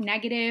back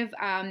negative,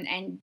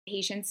 and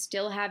patients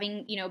still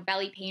having,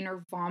 belly pain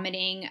or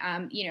vomiting,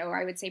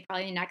 I would say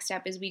probably the next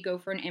step is we go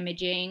for an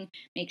imaging,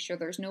 make sure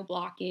there's no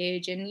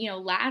blockage. And,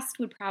 last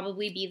would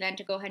probably be then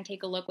to go ahead and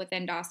take a look with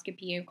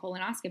endoscopy and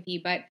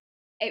colonoscopy. But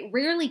it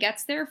rarely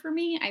gets there for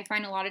me. I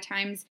find a lot of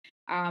times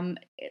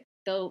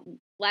the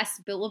less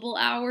billable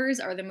hours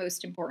are the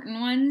most important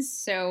ones.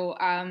 So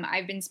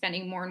I've been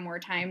spending more and more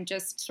time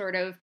just sort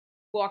of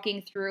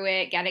walking through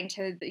it, getting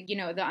to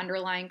the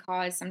underlying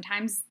cause.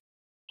 Sometimes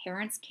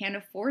parents can't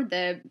afford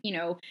the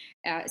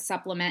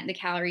the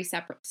calorie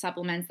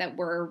supplements that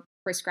we're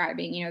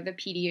prescribing, the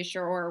Pediasure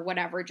or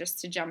whatever, just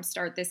to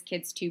jumpstart this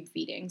kid's tube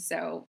feeding.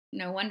 So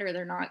no wonder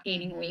they're not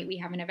gaining weight. We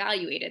haven't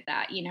evaluated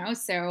that,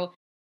 So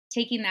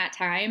taking that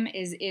time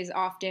is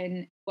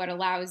often what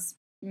allows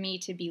me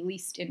to be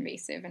least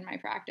invasive in my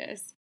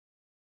practice.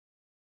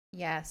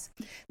 Yes,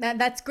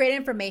 that's great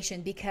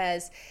information,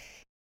 because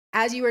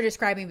as you were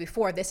describing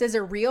before, this is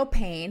a real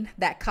pain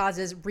that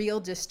causes real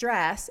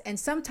distress and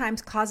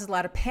sometimes causes a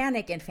lot of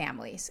panic in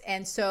families.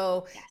 And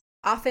so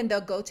often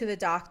they'll go to the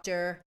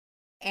doctor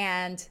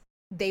and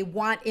they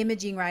want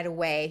imaging right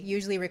away,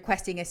 usually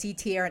requesting a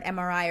CT or an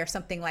MRI or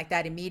something like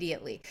that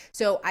immediately.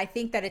 So I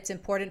think that it's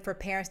important for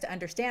parents to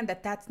understand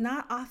that that's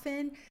not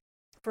often,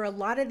 for a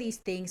lot of these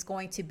things,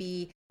 going to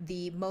be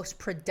the most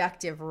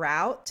productive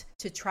route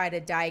to try to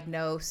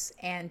diagnose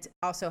and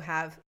also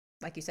have,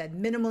 like you said,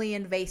 minimally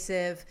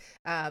invasive,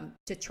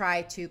 to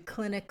try to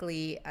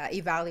clinically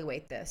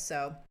evaluate this.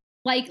 So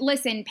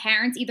listen,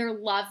 parents either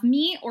love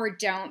me or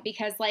don't,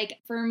 because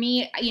for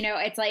me,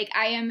 it's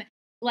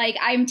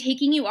I'm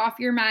taking you off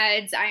your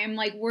meds. I am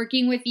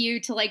working with you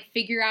to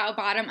figure out a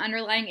bottom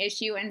underlying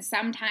issue. And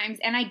sometimes,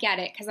 and I get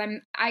it, because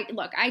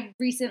I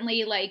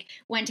recently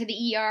went to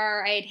the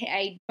ER.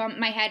 I bumped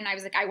my head and I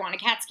was like, I want a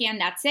CAT scan.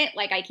 That's it.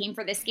 I came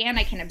for this scan.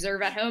 I can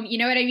observe at home. You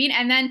know what I mean?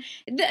 And then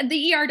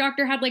the ER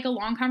doctor had a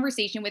long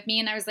conversation with me,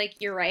 and I was like,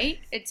 you're right.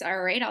 It's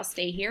all right. I'll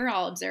stay here.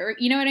 I'll observe.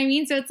 You know what I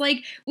mean? So it's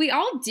we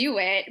all do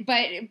it,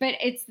 but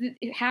it's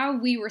how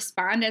we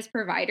respond as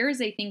providers.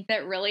 I think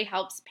that really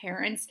helps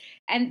parents,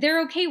 and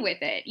they're okay with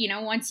it.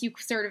 Once you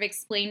sort of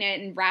explain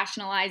it and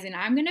rationalize, and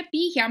I'm going to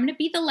be here. I'm going to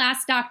be the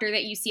last doctor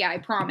that you see, I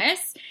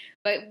promise,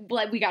 but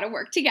we got to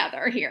work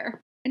together here.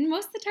 And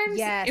most of the time,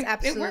 yes,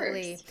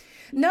 absolutely. It works.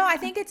 No, I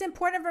think it's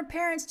important for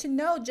parents to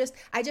know,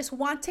 I just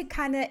want to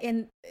kind of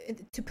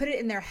to put it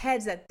in their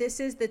heads that this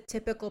is the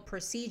typical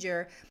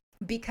procedure,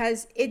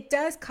 because it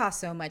does cause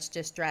so much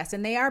distress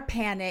and they are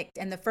panicked.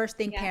 And the first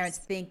thing parents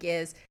think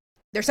is,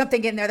 there's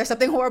something in there, there's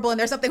something horrible, and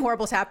there's something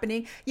horrible's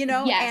happening,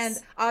 and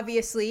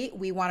obviously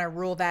we want to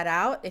rule that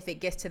out if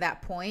it gets to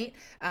that point.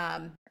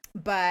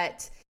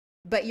 But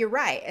you're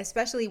right,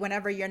 especially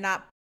whenever you're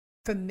not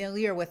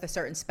familiar with a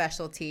certain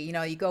specialty.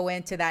 You go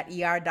into that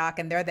ER doc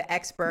and they're the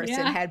experts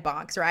in head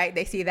bonks, right?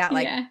 They see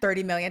that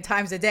 30 million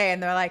times a day,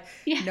 and they're like,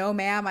 no,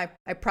 ma'am,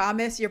 I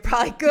promise you're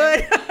probably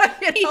good.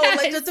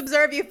 Let's just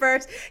observe you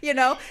first,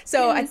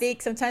 So I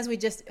think sometimes we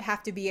just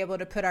have to be able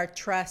to put our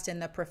trust in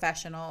the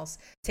professionals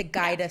to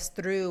guide us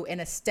through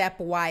in a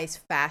stepwise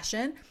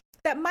fashion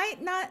that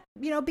might not,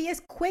 be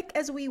as quick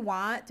as we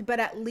want, but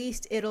at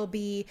least it'll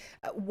be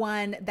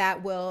one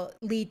that will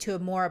lead to a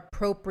more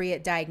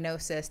appropriate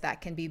diagnosis that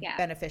can be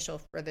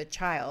beneficial for the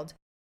child.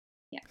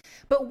 Yeah.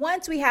 But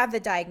once we have the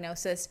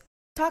diagnosis,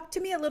 talk to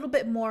me a little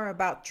bit more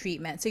about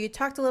treatment. So you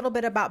talked a little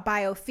bit about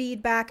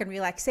biofeedback and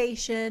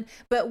relaxation,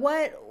 but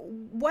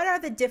what are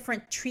the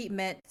different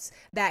treatments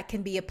that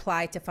can be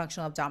applied to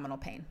functional abdominal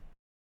pain?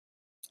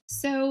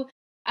 So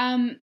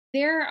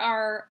there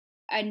are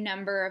a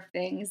number of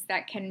things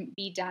that can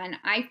be done.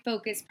 I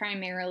focus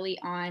primarily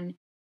on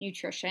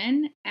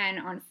nutrition and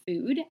on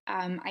food.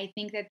 I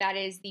think that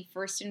is the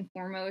first and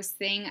foremost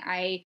thing.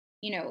 I,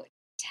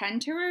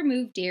 tend to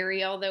remove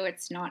dairy, although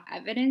it's not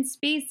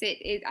evidence-based.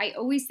 I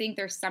always think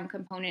there's some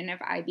component of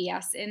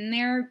IBS in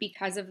there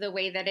because of the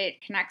way that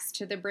it connects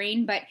to the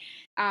brain. But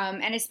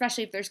and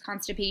especially if there's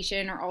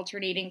constipation or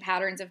alternating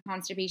patterns of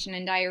constipation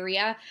and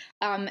diarrhea.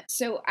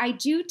 So I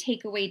do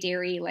take away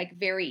dairy like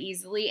very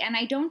easily, and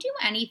I don't do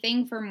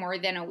anything for more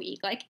than a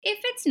week. Like if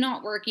it's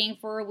not working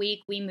for a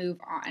week, we move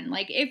on.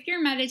 Like if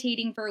you're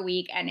meditating for a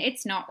week and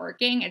it's not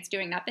working, it's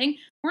doing nothing,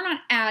 we're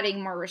not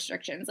adding more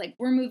restrictions. Like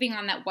we're moving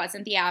on. That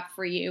wasn't the app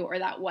for you, or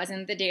that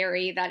wasn't the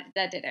dairy that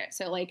did it.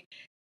 So like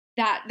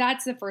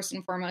that's the first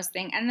and foremost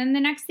thing. And then the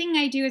next thing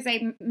I do is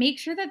I make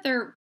sure that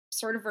they're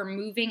sort of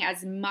removing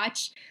as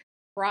much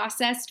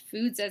processed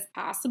foods as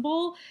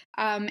possible.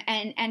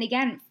 And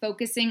again,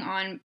 focusing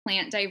on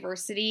plant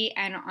diversity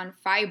and on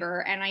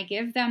fiber. And I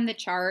give them the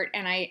chart,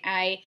 and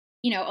I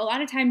a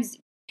lot of times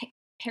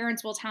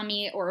parents will tell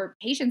me, or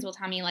patients will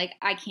tell me, like,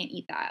 I can't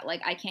eat that.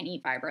 Like, I can't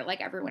eat fiber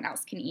like everyone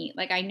else can eat.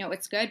 Like, I know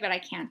it's good, but I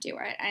can't do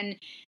it. And,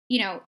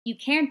 you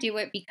can't do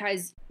it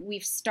because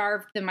we've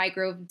starved the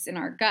microbes in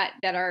our gut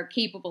that are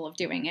capable of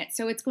doing it.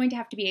 So it's going to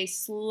have to be a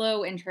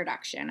slow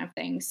introduction of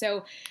things.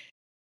 So,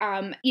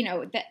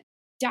 that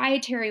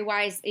dietary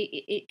wise,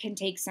 it can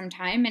take some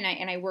time,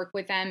 and I work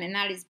with them, and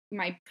that is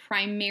my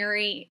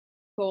primary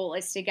goal,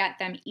 is to get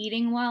them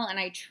eating well. And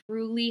I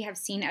truly have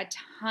seen a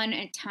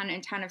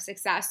ton of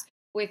success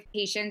with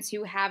patients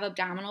who have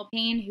abdominal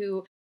pain,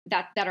 who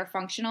that are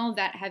functional,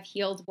 that have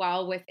healed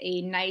well with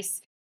a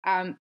nice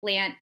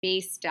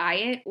plant-based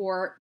diet,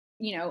 or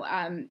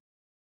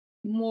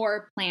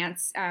more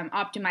plants,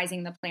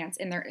 optimizing the plants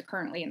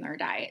currently in their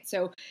diet.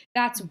 So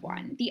that's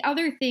one. The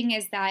other thing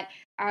is that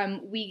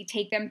we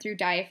take them through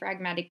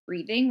diaphragmatic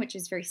breathing, which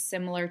is very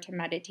similar to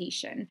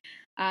meditation.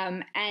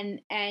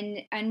 And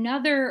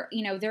another,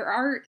 there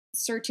are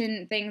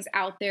certain things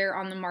out there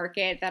on the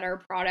market that are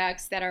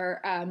products that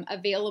are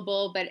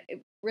available, but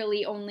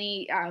really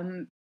only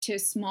to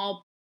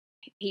small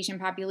patient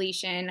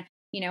population.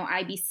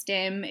 IB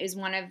stim is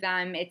one of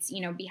them. It's,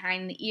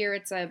 behind the ear.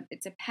 It's a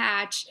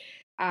patch.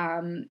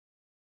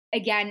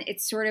 Again,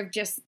 it's sort of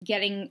just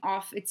getting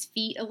off its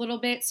feet a little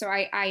bit. So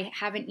I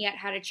haven't yet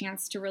had a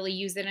chance to really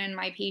use it in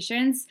my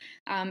patients.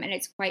 And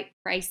it's quite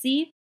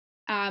pricey.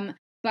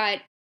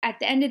 But at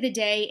the end of the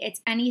day,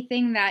 it's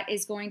anything that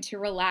is going to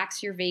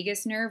relax your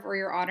vagus nerve or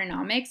your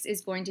autonomics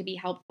is going to be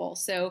helpful.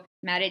 So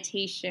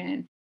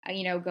meditation,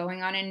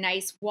 going on a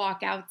nice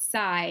walk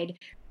outside,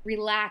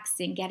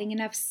 relaxing, getting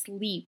enough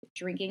sleep,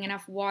 drinking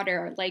enough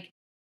water,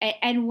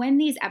 and when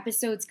these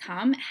episodes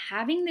come,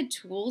 having the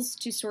tools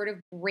to sort of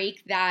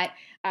break that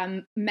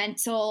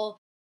mental,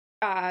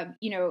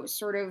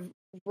 sort of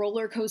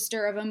roller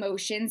coaster of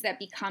emotions that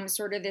becomes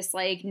sort of this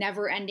like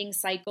never ending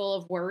cycle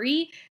of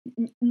worry,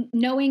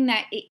 knowing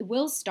that it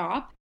will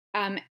stop.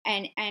 And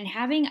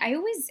having, I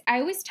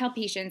always tell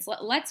patients,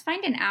 let's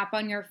find an app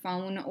on your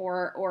phone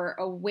or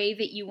a way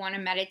that you want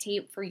to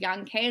meditate. For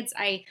young kids,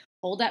 I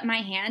hold up my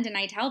hand and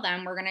I tell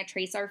them we're going to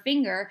trace our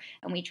finger,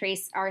 and we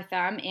trace our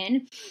thumb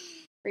in,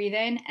 breathe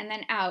in, and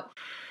then out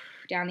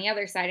down the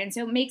other side. And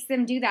so it makes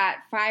them do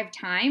that 5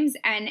 times.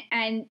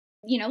 And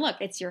look,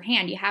 it's your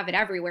hand, you have it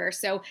everywhere.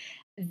 So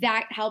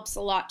that helps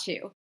a lot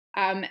too.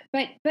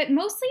 But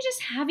mostly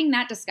just having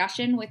that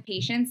discussion with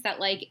patients that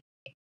like,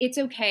 it's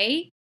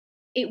okay.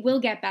 It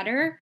will get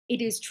better.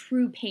 It is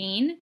true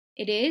pain.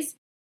 It is.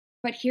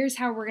 But here's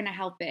how we're going to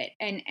help it.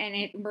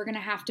 We're going to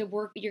have to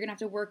work. You're going to have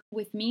to work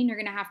with me, and you're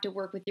going to have to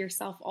work with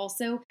yourself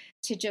also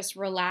to just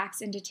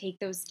relax and to take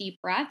those deep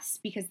breaths,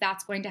 because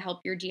that's going to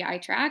help your GI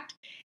tract.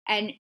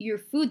 And your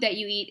food that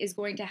you eat is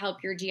going to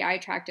help your GI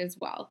tract as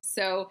well.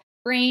 So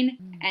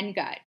brain and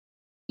gut.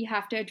 You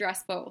have to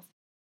address both.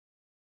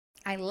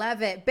 I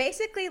love it.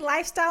 Basically,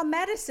 lifestyle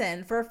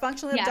medicine for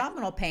functional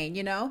abdominal pain,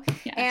 Yes.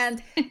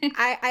 And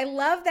I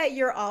love that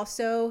you're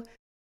also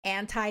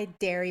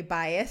anti-dairy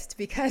biased,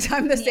 because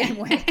I'm the same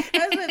way.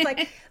 It's like,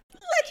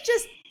 let's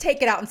just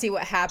take it out and see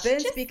what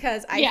happens,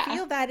 because I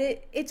feel that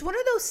it's one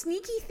of those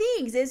sneaky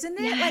things, isn't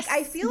it? Like,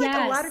 I feel like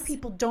a lot of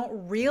people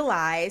don't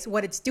realize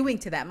what it's doing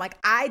to them. Like,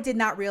 I did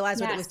not realize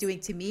what it was doing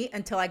to me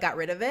until I got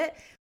rid of it.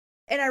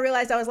 And I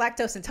realized I was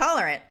lactose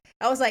intolerant.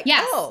 I was like,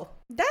 oh,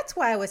 that's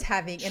why I was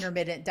having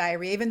intermittent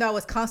diarrhea, even though I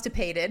was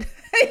constipated.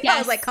 I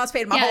was like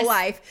constipated my whole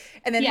life,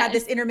 and then had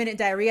this intermittent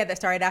diarrhea that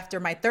started after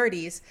my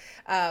 30s.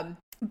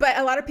 But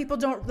a lot of people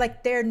don't,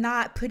 like, they're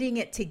not putting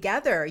it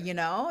together,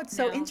 It's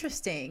so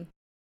interesting.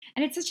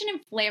 And it's such an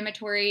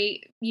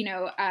inflammatory,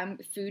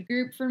 food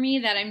group for me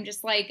that I'm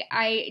just like,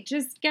 I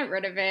just get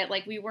rid of it.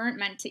 Like, we weren't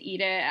meant to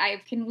eat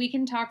it. We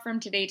can talk from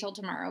today till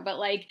tomorrow, but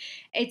like,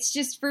 it's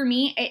just for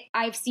me,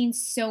 I've seen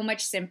so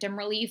much symptom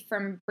relief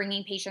from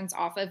bringing patients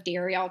off of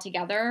dairy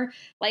altogether.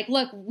 Like,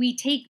 look, we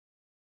take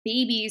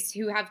babies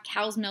who have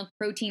cow's milk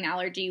protein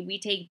allergy, we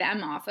take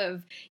them off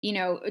of,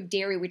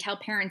 dairy. We tell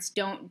parents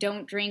don't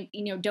drink,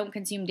 don't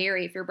consume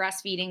dairy if you're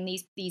breastfeeding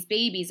these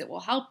babies. It will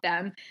help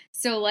them.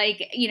 So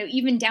like,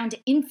 even down to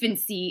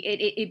infancy,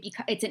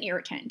 it's an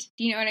irritant.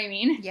 Do you know what I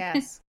mean?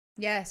 Yes.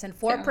 Yes, and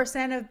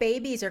 4% of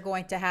babies are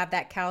going to have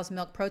that cow's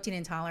milk protein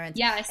intolerance.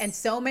 Yes. And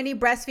so many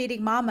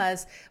breastfeeding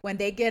mamas, when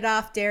they get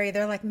off dairy,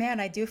 they're like, man,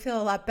 I do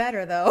feel a lot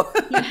better though.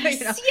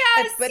 Yes,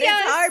 But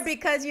it's hard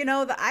because,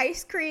 the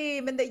ice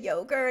cream and the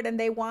yogurt and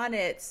they want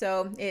it.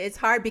 So it's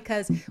hard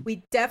because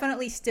we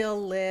definitely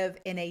still live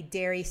in a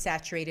dairy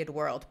saturated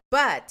world.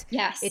 But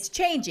it's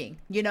changing.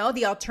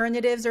 The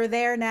alternatives are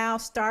there now.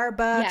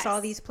 Starbucks, all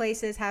these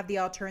places have the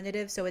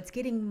alternatives. So it's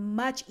getting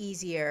much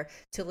easier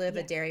to live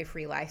a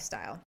dairy-free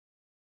lifestyle.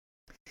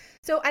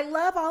 So I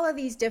love all of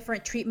these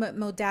different treatment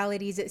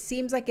modalities. It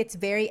seems like it's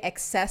very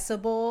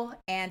accessible,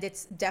 and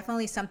it's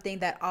definitely something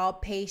that all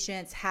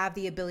patients have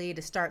the ability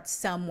to start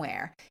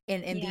somewhere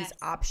in these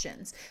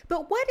options.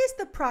 But what is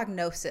the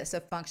prognosis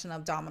of functional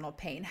abdominal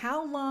pain?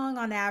 How long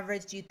on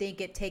average do you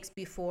think it takes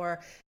before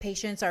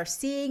patients are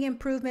seeing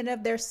improvement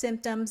of their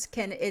symptoms?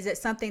 Is it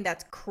something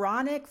that's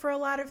chronic for a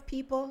lot of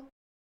people?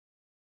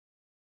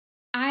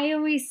 I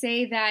always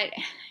say that,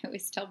 I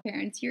always tell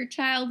parents, your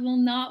child will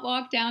not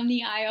walk down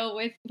the aisle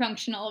with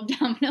functional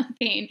abdominal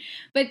pain,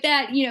 but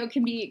that,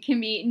 can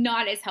be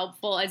not as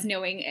helpful as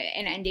knowing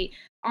an end date.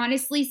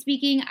 Honestly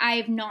speaking,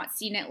 I've not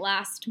seen it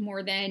last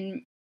more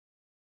than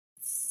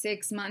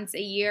 6 months,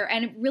 a year.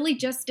 And it really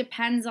just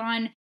depends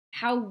on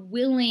how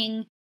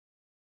willing,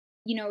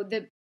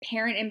 the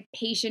parent and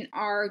patient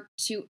are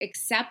to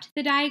accept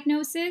the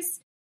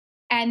diagnosis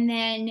and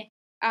then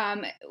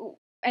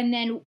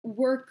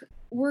work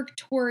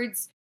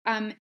towards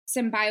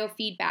some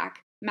biofeedback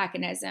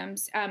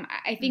mechanisms.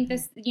 I think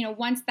this,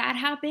 once that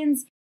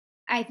happens,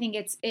 I think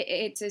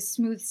it's a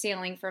smooth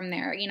sailing from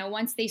there.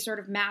 Once they sort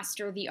of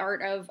master the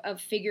art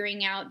of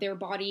figuring out their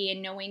body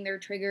and knowing their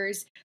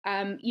triggers,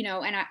 and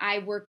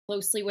I work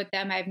closely with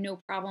them. I have no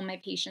problem.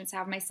 My patients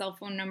have my cell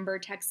phone number,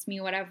 text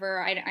me,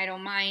 whatever. I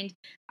don't mind.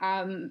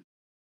 Then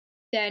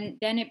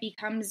it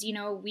becomes,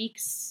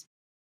 weeks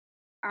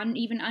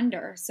even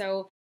under.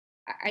 So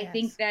I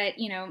think that,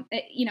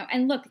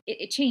 and look,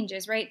 it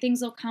changes, right?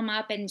 Things will come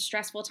up and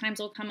stressful times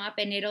will come up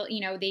and it'll,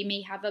 they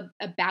may have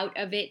a bout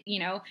of it,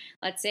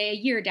 let's say a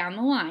year down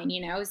the line,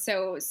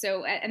 so,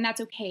 and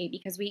that's okay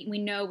because we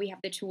know we have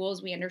the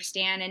tools, we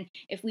understand. And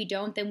if we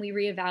don't, then we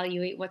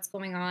reevaluate what's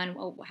going on.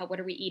 Well, what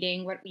are we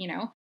eating?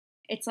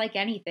 It's like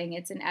anything,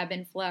 it's an ebb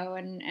and flow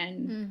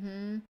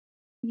and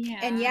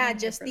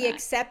just the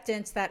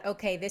acceptance that,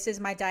 okay, this is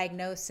my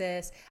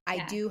diagnosis.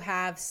 I do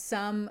have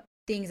some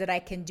things that I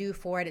can do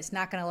for it. It's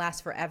not going to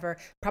last forever.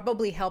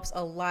 Probably helps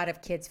a lot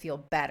of kids feel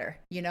better,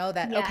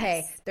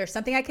 okay, there's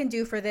something I can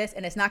do for this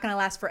and it's not going to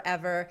last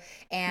forever.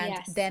 And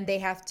then they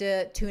have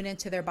to tune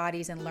into their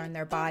bodies and learn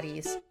their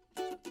bodies.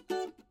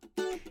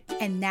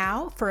 And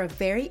now for a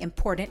very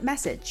important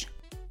message.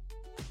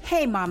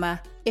 Hey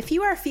mama, if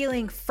you are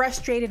feeling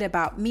frustrated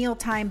about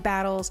mealtime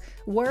battles,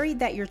 worried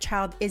that your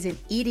child isn't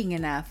eating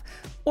enough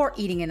or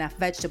eating enough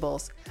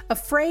vegetables,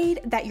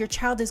 afraid that your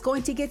child is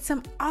going to get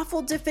some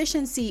awful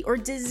deficiency or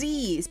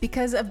disease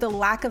because of the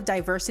lack of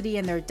diversity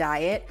in their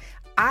diet,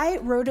 I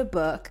wrote a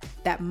book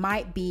that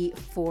might be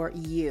for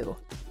you.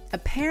 A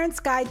Parent's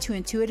Guide to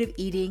Intuitive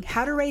Eating,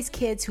 How to Raise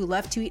Kids Who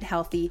Love to Eat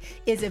Healthy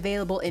is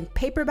available in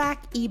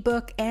paperback,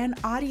 ebook, and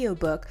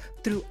audiobook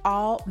through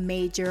all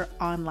major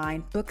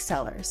online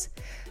booksellers.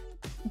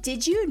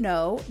 Did you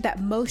know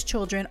that most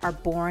children are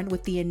born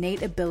with the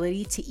innate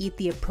ability to eat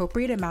the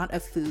appropriate amount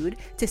of food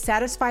to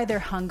satisfy their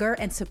hunger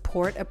and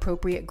support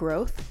appropriate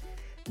growth?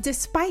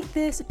 Despite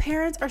this,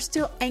 parents are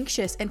still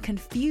anxious and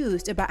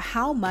confused about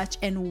how much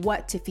and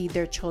what to feed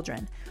their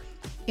children.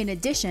 In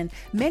addition,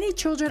 many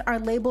children are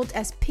labeled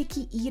as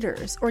picky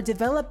eaters or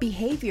develop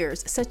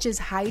behaviors such as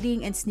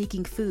hiding and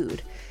sneaking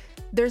food.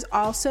 There's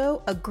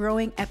also a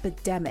growing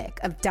epidemic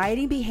of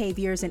dieting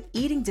behaviors and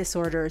eating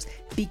disorders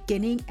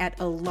beginning at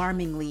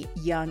alarmingly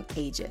young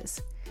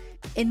ages.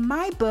 In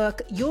my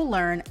book, you'll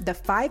learn the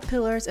 5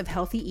 pillars of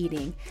healthy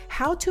eating,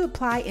 how to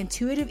apply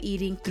intuitive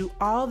eating through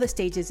all the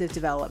stages of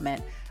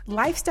development,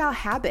 lifestyle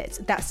habits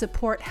that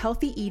support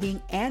healthy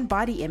eating and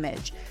body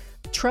image,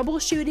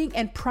 troubleshooting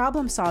and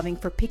problem solving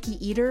for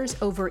picky eaters,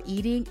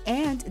 overeating,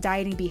 and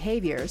dieting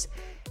behaviors,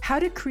 how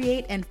to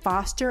create and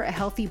foster a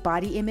healthy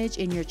body image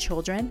in your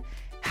children,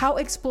 how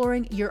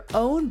exploring your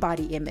own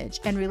body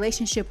image and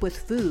relationship with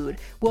food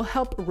will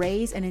help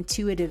raise an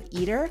intuitive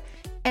eater,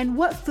 and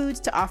what foods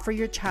to offer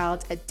your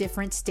child at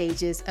different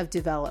stages of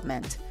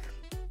development.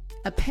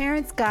 A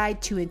Parent's Guide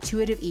to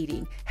Intuitive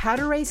Eating, How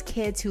to Raise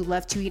Kids Who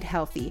Love to Eat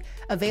Healthy,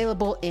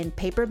 available in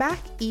paperback,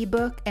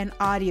 ebook, and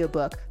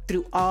audiobook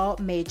through all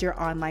major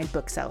online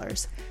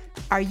booksellers.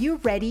 Are you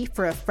ready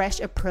for a fresh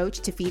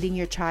approach to feeding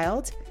your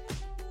child?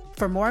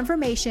 For more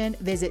information,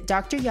 visit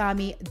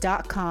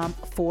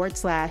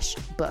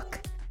dryami.com/book.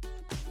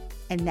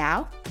 And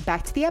now,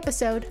 back to the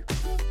episode.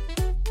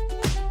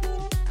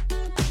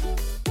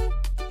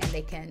 And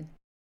they can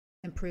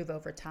improve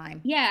over time.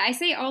 Yeah, I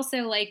say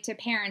also like to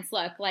parents,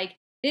 look, like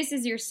this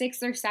is your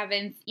 6th or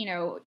 7th,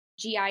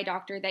 GI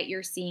doctor that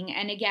you're seeing.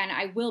 And again,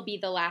 I will be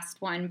the last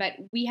one, but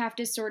we have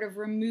to sort of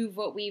remove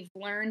what we've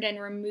learned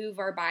and remove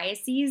our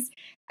biases,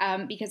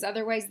 because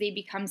otherwise they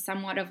become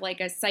somewhat of like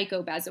a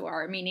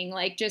psychobezoar, meaning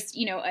like just,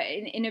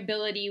 an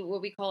inability,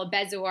 what we call a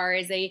bezoar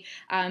is a,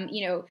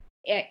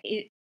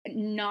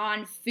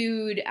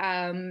 non-food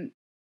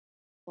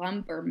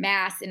lump or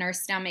mass in our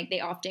stomach. They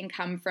often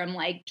come from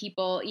like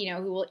people,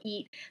 who will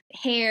eat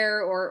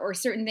hair or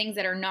certain things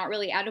that are not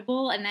really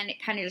edible. And then it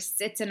kind of just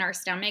sits in our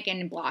stomach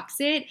and blocks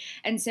it.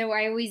 And so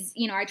I always,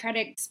 I try to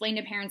explain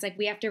to parents, like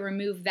we have to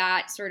remove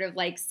that sort of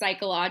like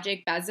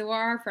psychologic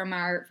bezoar from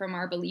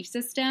our belief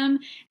system.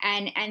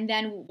 And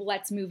then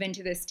let's move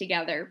into this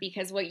together,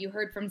 because what you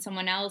heard from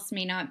someone else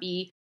may not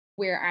be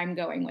where I'm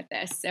going with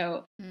this.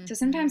 So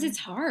sometimes it's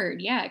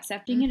hard. Yeah.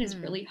 Accepting it is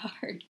really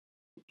hard.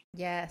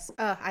 Yes.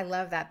 Oh, I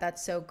love that.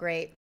 That's so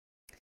great.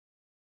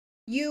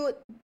 You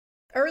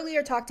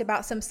earlier talked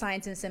about some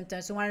signs and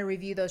symptoms. I want to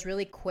review those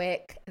really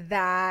quick,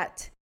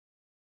 that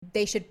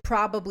they should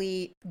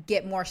probably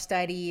get more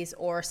studies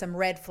or some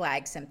red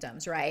flag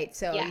symptoms, right?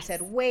 So You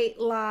said weight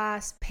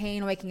loss,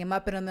 pain, waking him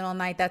up in the middle of the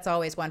night. That's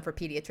always one for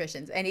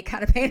pediatricians. Any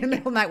kind of pain in the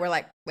middle of the night, we're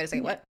like, wait a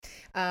second, what?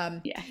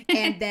 And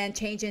then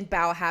change in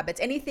bowel habits.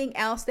 Anything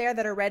else there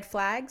that are red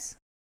flags?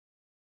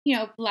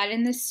 Blood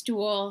in the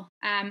stool.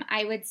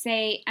 I would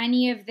say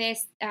any of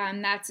this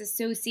that's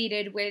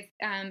associated with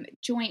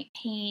joint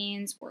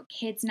pains or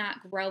kids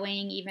not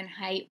growing, even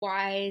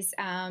height-wise.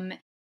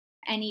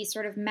 Any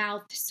sort of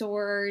mouth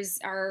sores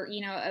are,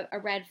 a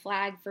red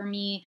flag for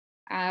me.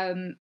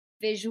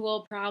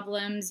 Visual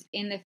problems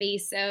in the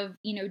face of,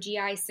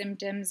 GI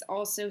symptoms,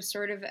 also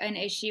sort of an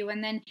issue.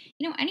 And then,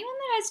 anyone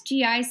that has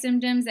GI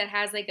symptoms that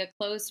has like a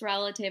close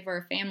relative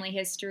or family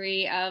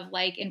history of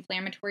like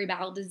inflammatory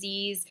bowel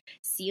disease,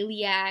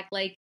 celiac,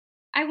 like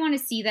I want to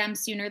see them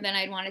sooner than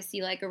I'd want to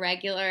see like a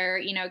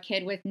regular,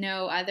 kid with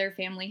no other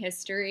family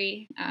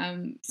history.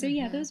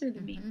 Yeah, those are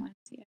the main ones.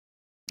 Yeah.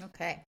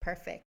 Okay,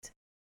 perfect.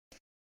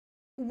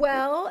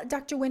 Well,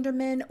 Dr.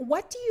 Winderman,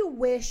 what do you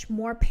wish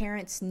more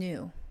parents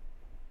knew?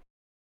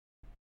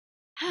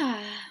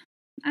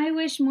 I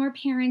wish more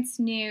parents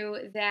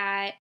knew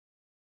that,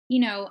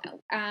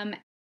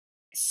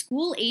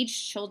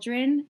 school-aged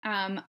children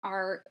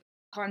are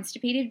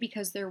constipated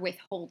because they're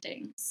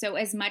withholding. So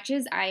as much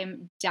as I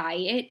am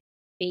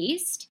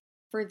diet-based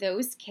for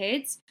those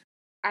kids,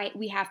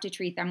 we have to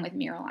treat them with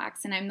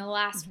Miralax. And I'm the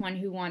last one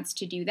who wants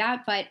to do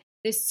that. But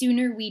the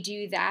sooner we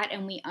do that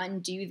and we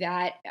undo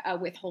that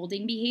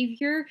withholding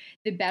behavior,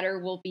 the better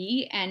we'll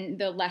be, and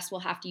the less we'll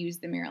have to use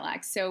the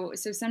Miralax. So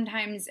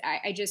sometimes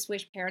I just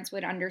wish parents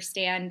would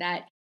understand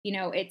that,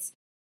 it's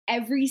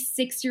every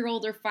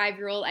 6-year-old or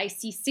 5-year-old. I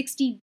see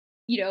 60%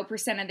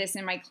 of this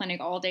in my clinic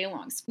all day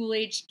long.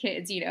 School-aged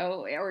kids,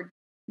 or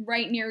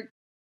right near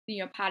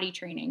potty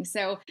training.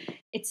 So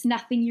it's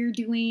nothing you're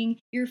doing.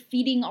 You're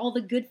feeding all the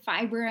good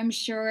fiber, I'm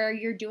sure.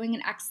 You're doing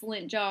an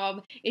excellent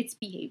job. It's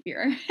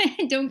behavior.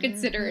 Don't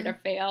consider it a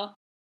fail.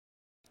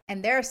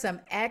 And there are some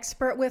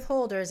expert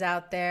withholders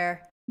out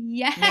there.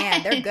 Yes.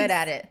 Man, they're good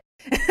at it.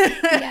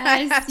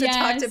 I have to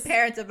talk to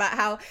parents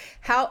about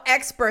how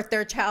expert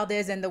their child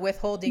is in the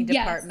withholding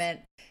department.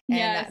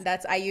 And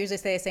I usually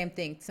say the same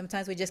thing.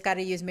 Sometimes we just got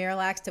to use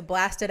Miralax to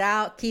blast it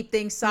out, keep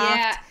things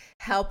soft,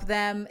 help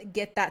them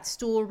get that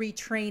stool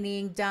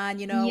retraining done,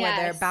 or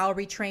their bowel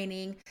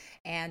retraining,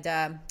 and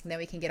then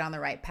we can get on the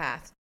right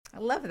path. I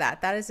love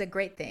that. That is a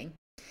great thing.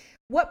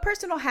 What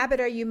personal habit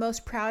are you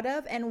most proud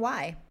of, and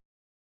why?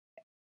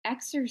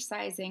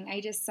 Exercising. I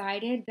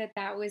decided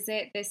that was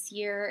it. This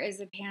year is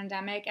a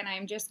pandemic, and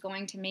I'm just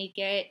going to make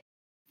it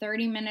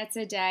 30 minutes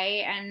a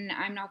day, and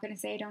I'm not going to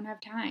say I don't have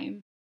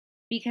time,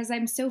 because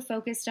I'm so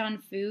focused on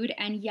food.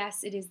 And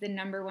yes, it is the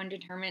number one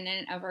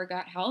determinant of our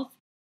gut health,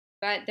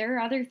 but there are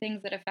other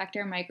things that affect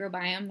our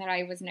microbiome that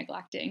I was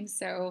neglecting.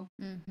 So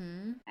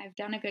I've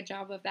done a good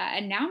job of that.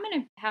 And now I'm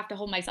going to have to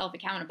hold myself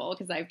accountable,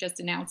 because I've just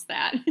announced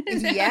that.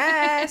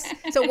 Yes.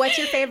 So what's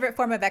your favorite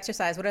form of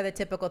exercise? What are the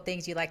typical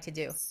things you like to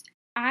do?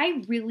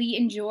 I really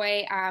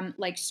enjoy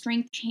like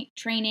strength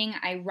training.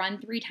 I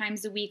run 3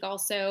 times a week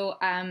also.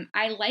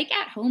 I like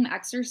at home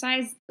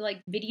exercise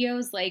like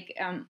videos. Like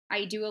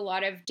I do a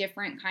lot of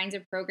different kinds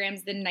of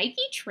programs. The Nike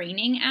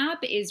training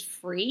app is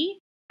free.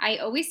 I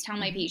always tell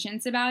my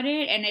patients about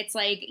it, and it's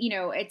like,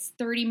 it's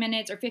 30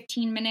 minutes or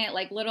 15-minute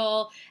like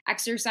little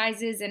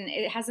exercises, and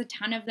it has a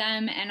ton of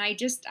them. And I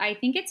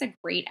think it's a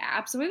great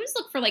app. So I always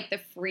look for like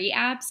the free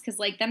apps, because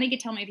like then I could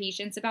tell my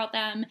patients about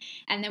them,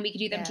 and then we could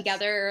do them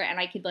together, and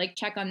I could like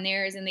check on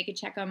theirs and they could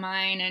check on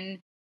mine. And,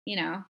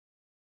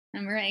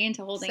 I'm really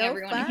into holding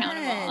everyone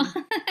accountable.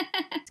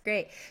 It's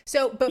great.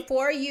 So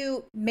before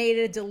you made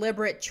a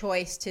deliberate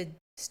choice to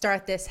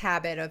start this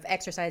habit of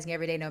exercising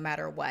every day, no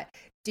matter what.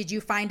 Did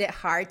you find it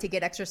hard to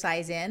get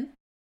exercise in?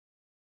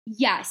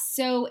 Yes.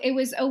 So it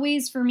was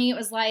always, for me, it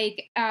was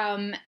like,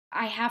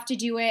 I have to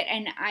do it,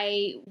 and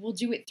I will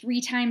do it 3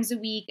 times a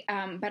week.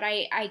 But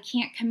I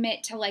can't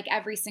commit to like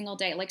every single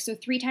day. Like, so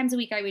 3 times a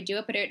week I would do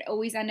it, but it would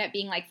always end up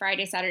being like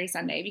Friday, Saturday,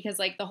 Sunday, because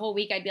like the whole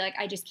week I'd be like,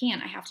 I just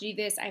can't, I have to do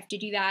this, I have to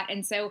do that.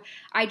 And so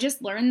I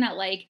just learned that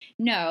like,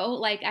 no,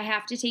 like I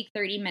have to take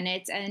 30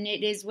 minutes, and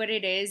it is what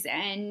it is.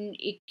 And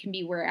it can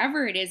be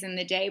wherever it is in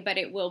the day, but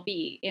it will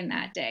be in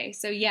that day.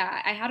 So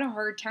yeah, I had a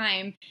hard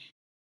time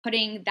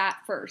putting that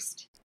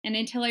first. And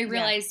until I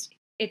realized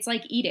it's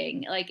like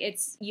eating, like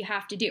you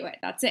have to do it.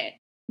 That's it.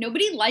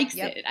 Nobody likes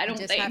it, I don't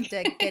think. You just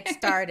have to get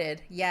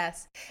started.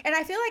 Yes. And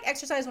I feel like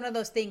exercise is one of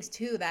those things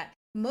too, that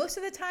most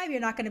of the time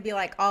you're not going to be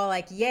like, oh,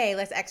 like, yay,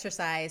 let's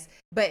exercise.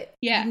 But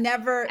you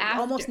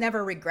almost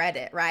never regret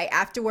it, right?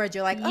 Afterwards,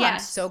 you're like, oh, I'm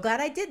so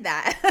glad I did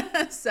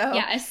that. So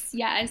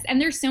Yes.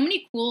 And there's so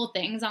many cool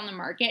things on the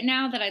market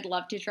now that I'd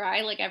love to try.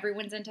 Like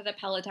everyone's into the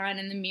Peloton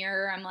and the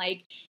mirror. I'm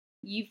like,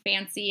 you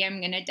fancy, I'm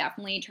gonna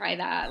definitely try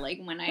that like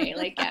when I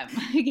like get a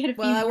few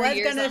well, I more was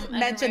years gonna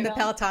mention the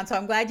Peloton, so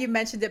I'm glad you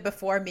mentioned it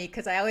before me,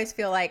 because I always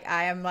feel like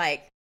I am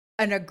like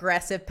an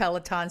aggressive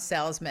Peloton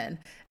salesman.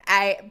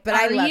 I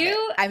love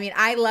it. I mean,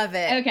 I love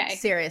it. Okay.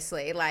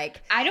 Seriously.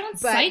 Like, I don't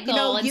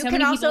cycle. You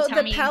can also,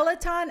 the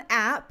Peloton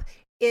app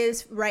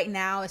is right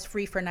now is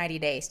free for 90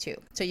 days too.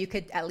 So you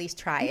could at least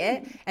try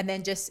it and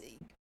then just,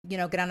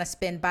 get on a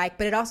spin bike,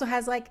 but it also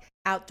has like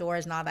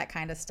outdoors and all that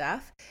kind of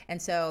stuff. And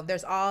so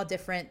there's all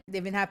different, they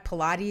even have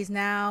Pilates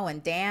now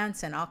and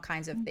dance and all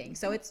kinds of things.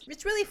 So it's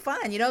really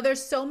fun.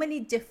 There's so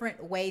many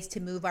different ways to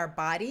move our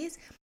bodies,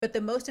 but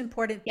the most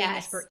important thing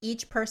is for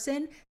each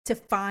person to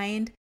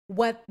find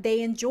what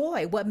they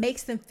enjoy, what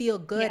makes them feel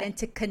good, and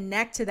to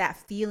connect to that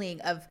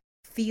feeling of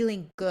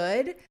feeling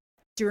good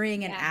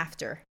during and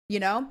after,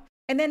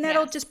 and then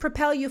that'll just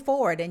propel you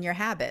forward in your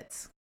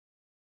habits.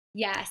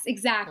 Yes,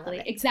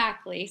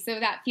 exactly. So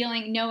that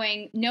feeling,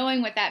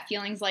 knowing what that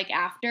feeling's like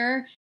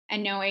after,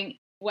 and knowing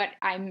what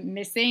I'm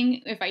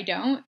missing if I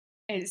don't,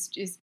 is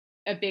just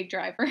a big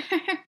driver.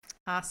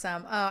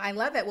 Awesome. Oh, I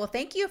love it. Well,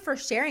 thank you for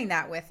sharing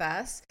that with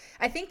us.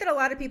 I think that a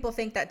lot of people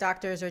think that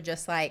doctors are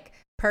just like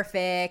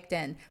perfect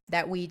and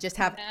that we just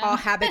have all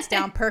habits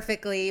down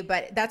perfectly.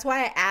 But that's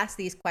why I ask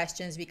these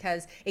questions,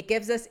 because it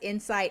gives us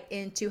insight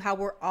into how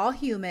we're all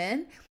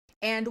human.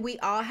 And we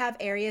all have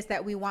areas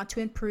that we want to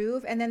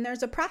improve. And then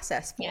there's a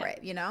process for it,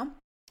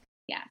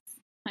 Yes,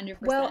 100%.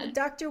 Well,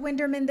 Dr.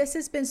 Winderman, this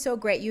has been so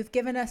great. You've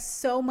given us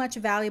so much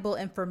valuable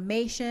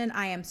information.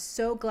 I am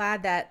so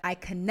glad that I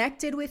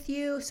connected with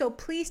you. So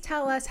please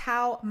tell us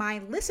how my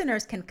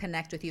listeners can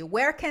connect with you.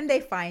 Where can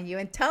they find you?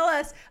 And tell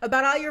us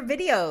about all your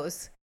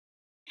videos.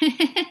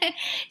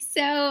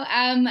 So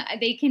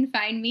they can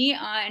find me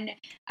on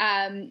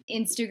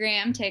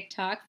Instagram,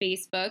 TikTok,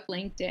 Facebook,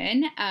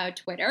 LinkedIn,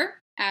 Twitter.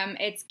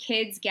 It's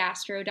Kids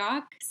Gastro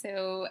Doc.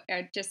 So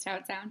just how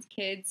it sounds,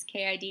 Kids,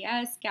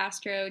 Kids,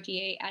 Gastro,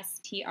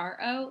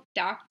 Gastro,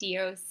 Doc,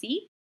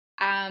 DOC.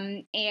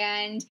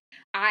 And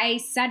I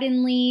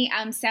suddenly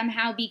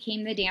somehow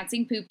became the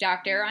dancing poop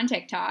doctor on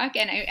TikTok.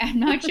 And I'm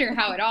not sure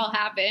how it all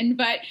happened,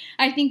 but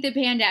I think the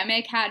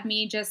pandemic had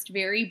me just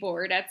very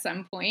bored at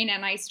some point,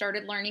 and I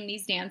started learning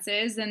these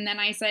dances. And then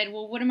I said,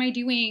 well, what am I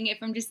doing if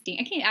I'm just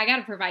I got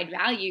to provide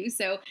value.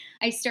 So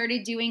I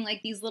started doing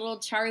like these little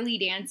Charlie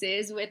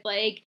dances with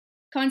like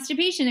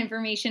constipation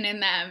information in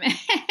them.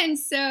 And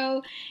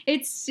so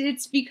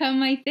it's become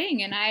my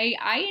thing, and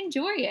I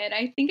enjoy it.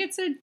 I think it's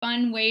a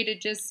fun way to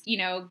just,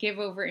 give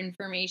over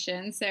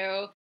information.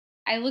 So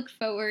I look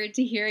forward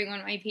to hearing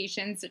when my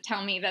patients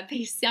tell me that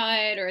they saw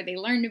it or they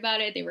learned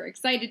about it. They were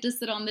excited to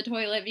sit on the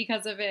toilet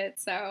because of it.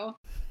 So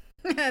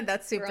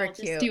that's super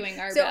cute. Just doing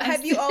our so best.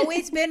 Have you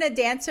always been a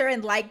dancer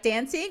and like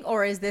dancing,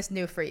 or is this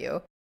new for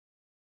you?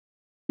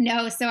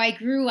 No, so I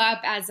grew up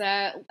as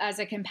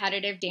a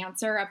competitive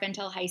dancer up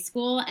until high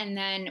school, and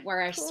then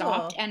where I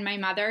stopped. And my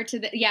mother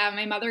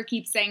my mother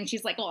keeps saying,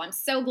 she's like, "Oh, I'm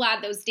so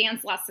glad those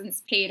dance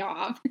lessons paid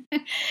off."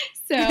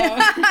 So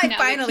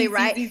finally,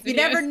 right? You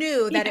never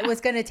knew that it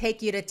was going to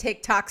take you to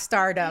TikTok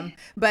stardom,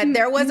 but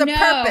there was a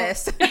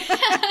purpose.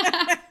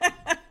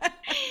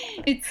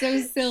 It's so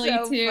silly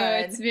so too.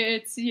 Fun.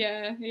 It's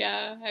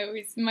yeah.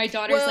 My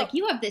daughter's like,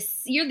 you're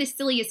the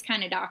silliest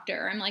kind of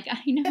doctor. I'm like, I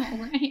know,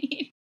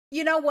 right?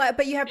 You know what?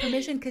 But you have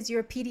permission because you're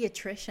a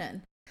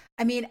pediatrician.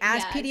 I mean,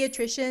 as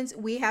pediatricians,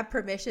 we have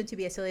permission to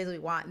be as silly as we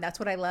want. And that's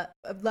what I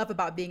love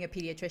about being a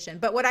pediatrician.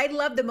 But what I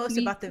love the most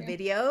about the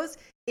videos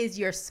is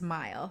your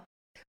smile,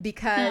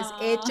 because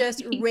it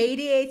just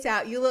radiates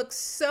out. You look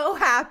so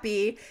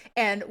happy.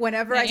 And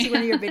whenever I see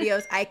one of your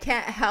videos, I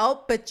can't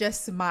help but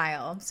just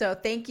smile. So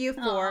thank you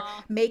for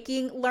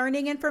making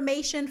learning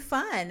information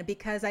fun,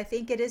 because I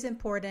think it is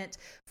important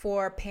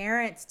for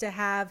parents to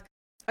have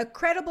a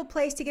credible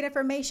place to get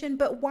information,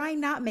 but why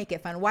not make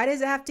it fun? Why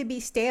does it have to be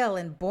stale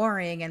and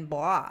boring and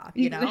blah,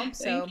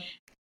 So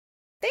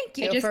thank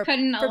you for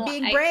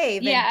being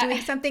brave and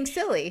doing something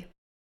silly.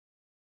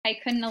 I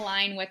couldn't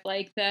align with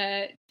like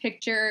the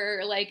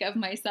picture like of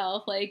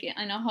myself like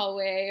in a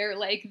hallway or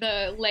like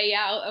the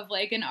layout of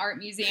like an art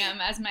museum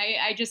as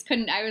I just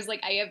couldn't. I was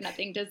like, I have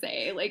nothing to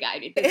say. Like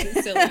this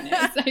is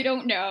silliness. I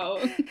don't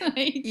know.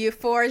 Like, you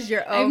forged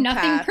your own. I have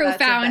nothing path.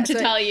 profound to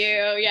tell you.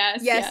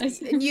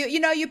 Yes.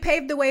 You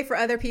paved the way for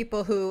other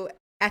people who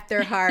at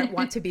their heart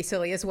want to be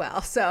silly as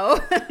well. So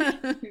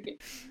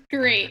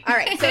great. All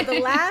right. So the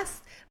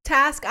last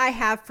task I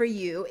have for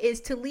you is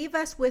to leave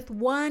us with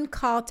one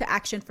call to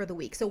action for the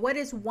week. So what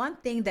is one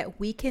thing that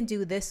we can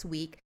do this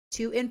week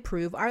to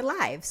improve our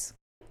lives?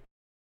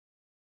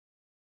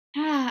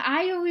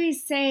 I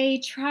always say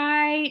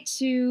try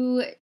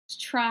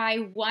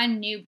one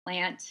new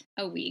plant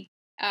a week.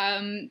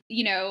 And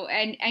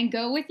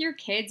go with your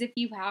kids if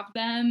you have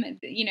them,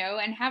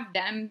 and have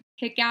them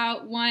pick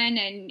out one.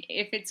 And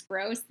if it's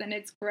gross, then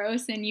it's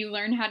gross and you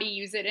learn how to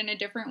use it in a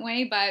different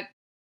way. But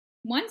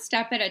one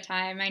step at a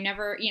time. I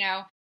never,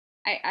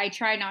 I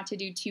try not to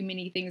do too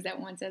many things at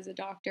once as a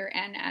doctor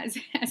and as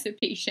a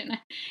patient.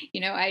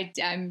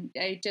 I'm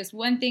just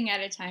one thing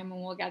at a time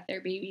and we'll get there,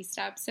 baby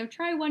steps. So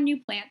try one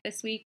new plant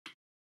this week.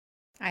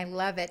 I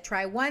love it.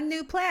 Try one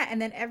new plant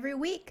and then every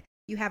week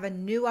you have a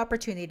new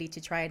opportunity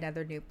to try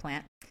another new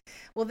plant.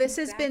 Well, this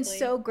has been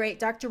so great.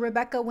 Dr.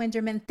 Rebecca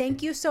Winderman,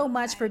 thank you so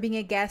much for being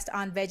a guest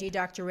on Veggie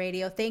Doctor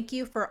Radio. Thank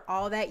you for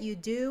all that you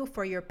do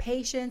for your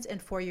patients and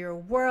for your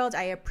world.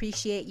 I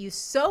appreciate you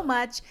so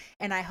much,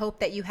 and I hope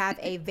that you have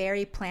a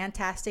very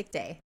plantastic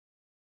day.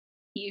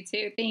 You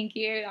too. Thank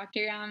you,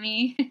 Dr.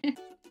 Yami.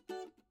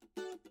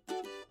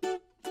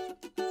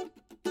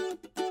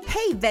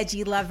 Hey,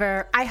 Veggie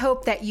lover. I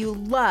hope that you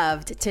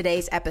loved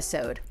today's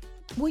episode.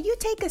 Will you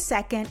take a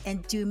second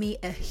and do me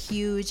a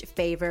huge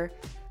favor?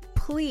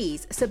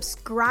 Please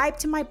subscribe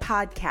to my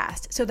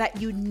podcast so that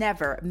you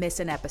never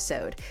miss an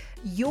episode.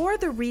 You're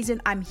the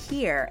reason I'm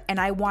here, and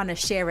I want to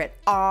share it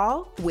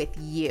all with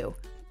you.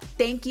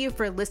 Thank you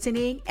for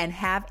listening and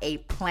have a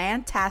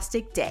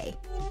plantastic day.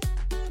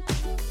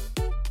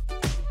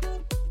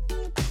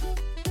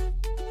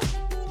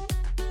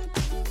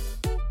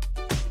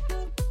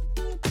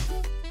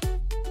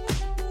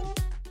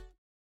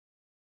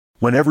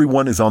 When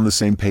everyone is on the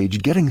same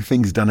page, getting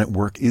things done at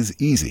work is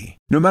easy.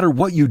 No matter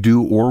what you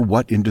do or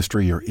what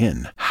industry you're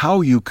in, how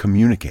you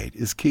communicate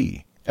is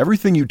key.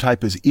 Everything you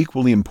type is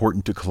equally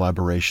important to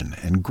collaboration,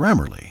 and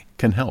Grammarly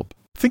can help.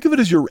 Think of it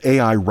as your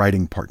AI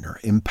writing partner,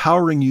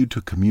 empowering you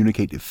to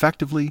communicate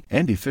effectively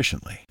and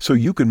efficiently, so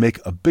you can make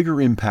a bigger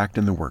impact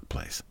in the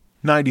workplace.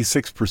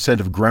 96%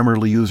 of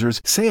Grammarly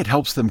users say it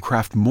helps them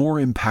craft more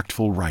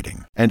impactful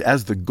writing. And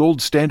as the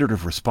gold standard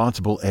of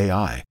responsible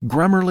AI,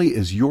 Grammarly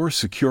is your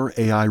secure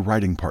AI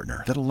writing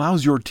partner that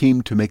allows your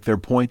team to make their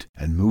point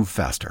and move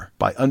faster.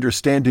 By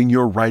understanding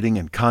your writing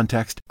and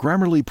context,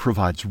 Grammarly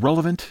provides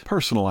relevant,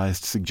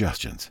 personalized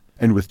suggestions.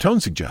 And with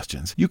tone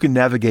suggestions, you can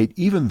navigate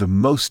even the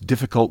most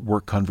difficult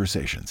work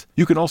conversations.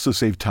 You can also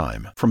save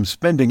time, from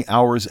spending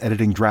hours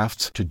editing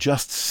drafts to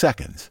just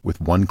seconds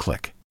with one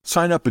click.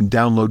 Sign up and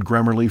download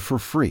Grammarly for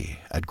free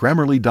at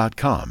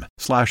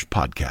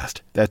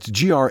Grammarly.com/podcast. That's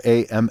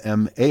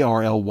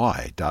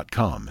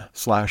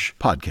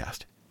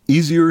GRAMMARLY.com/podcast.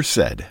 Easier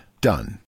said, done.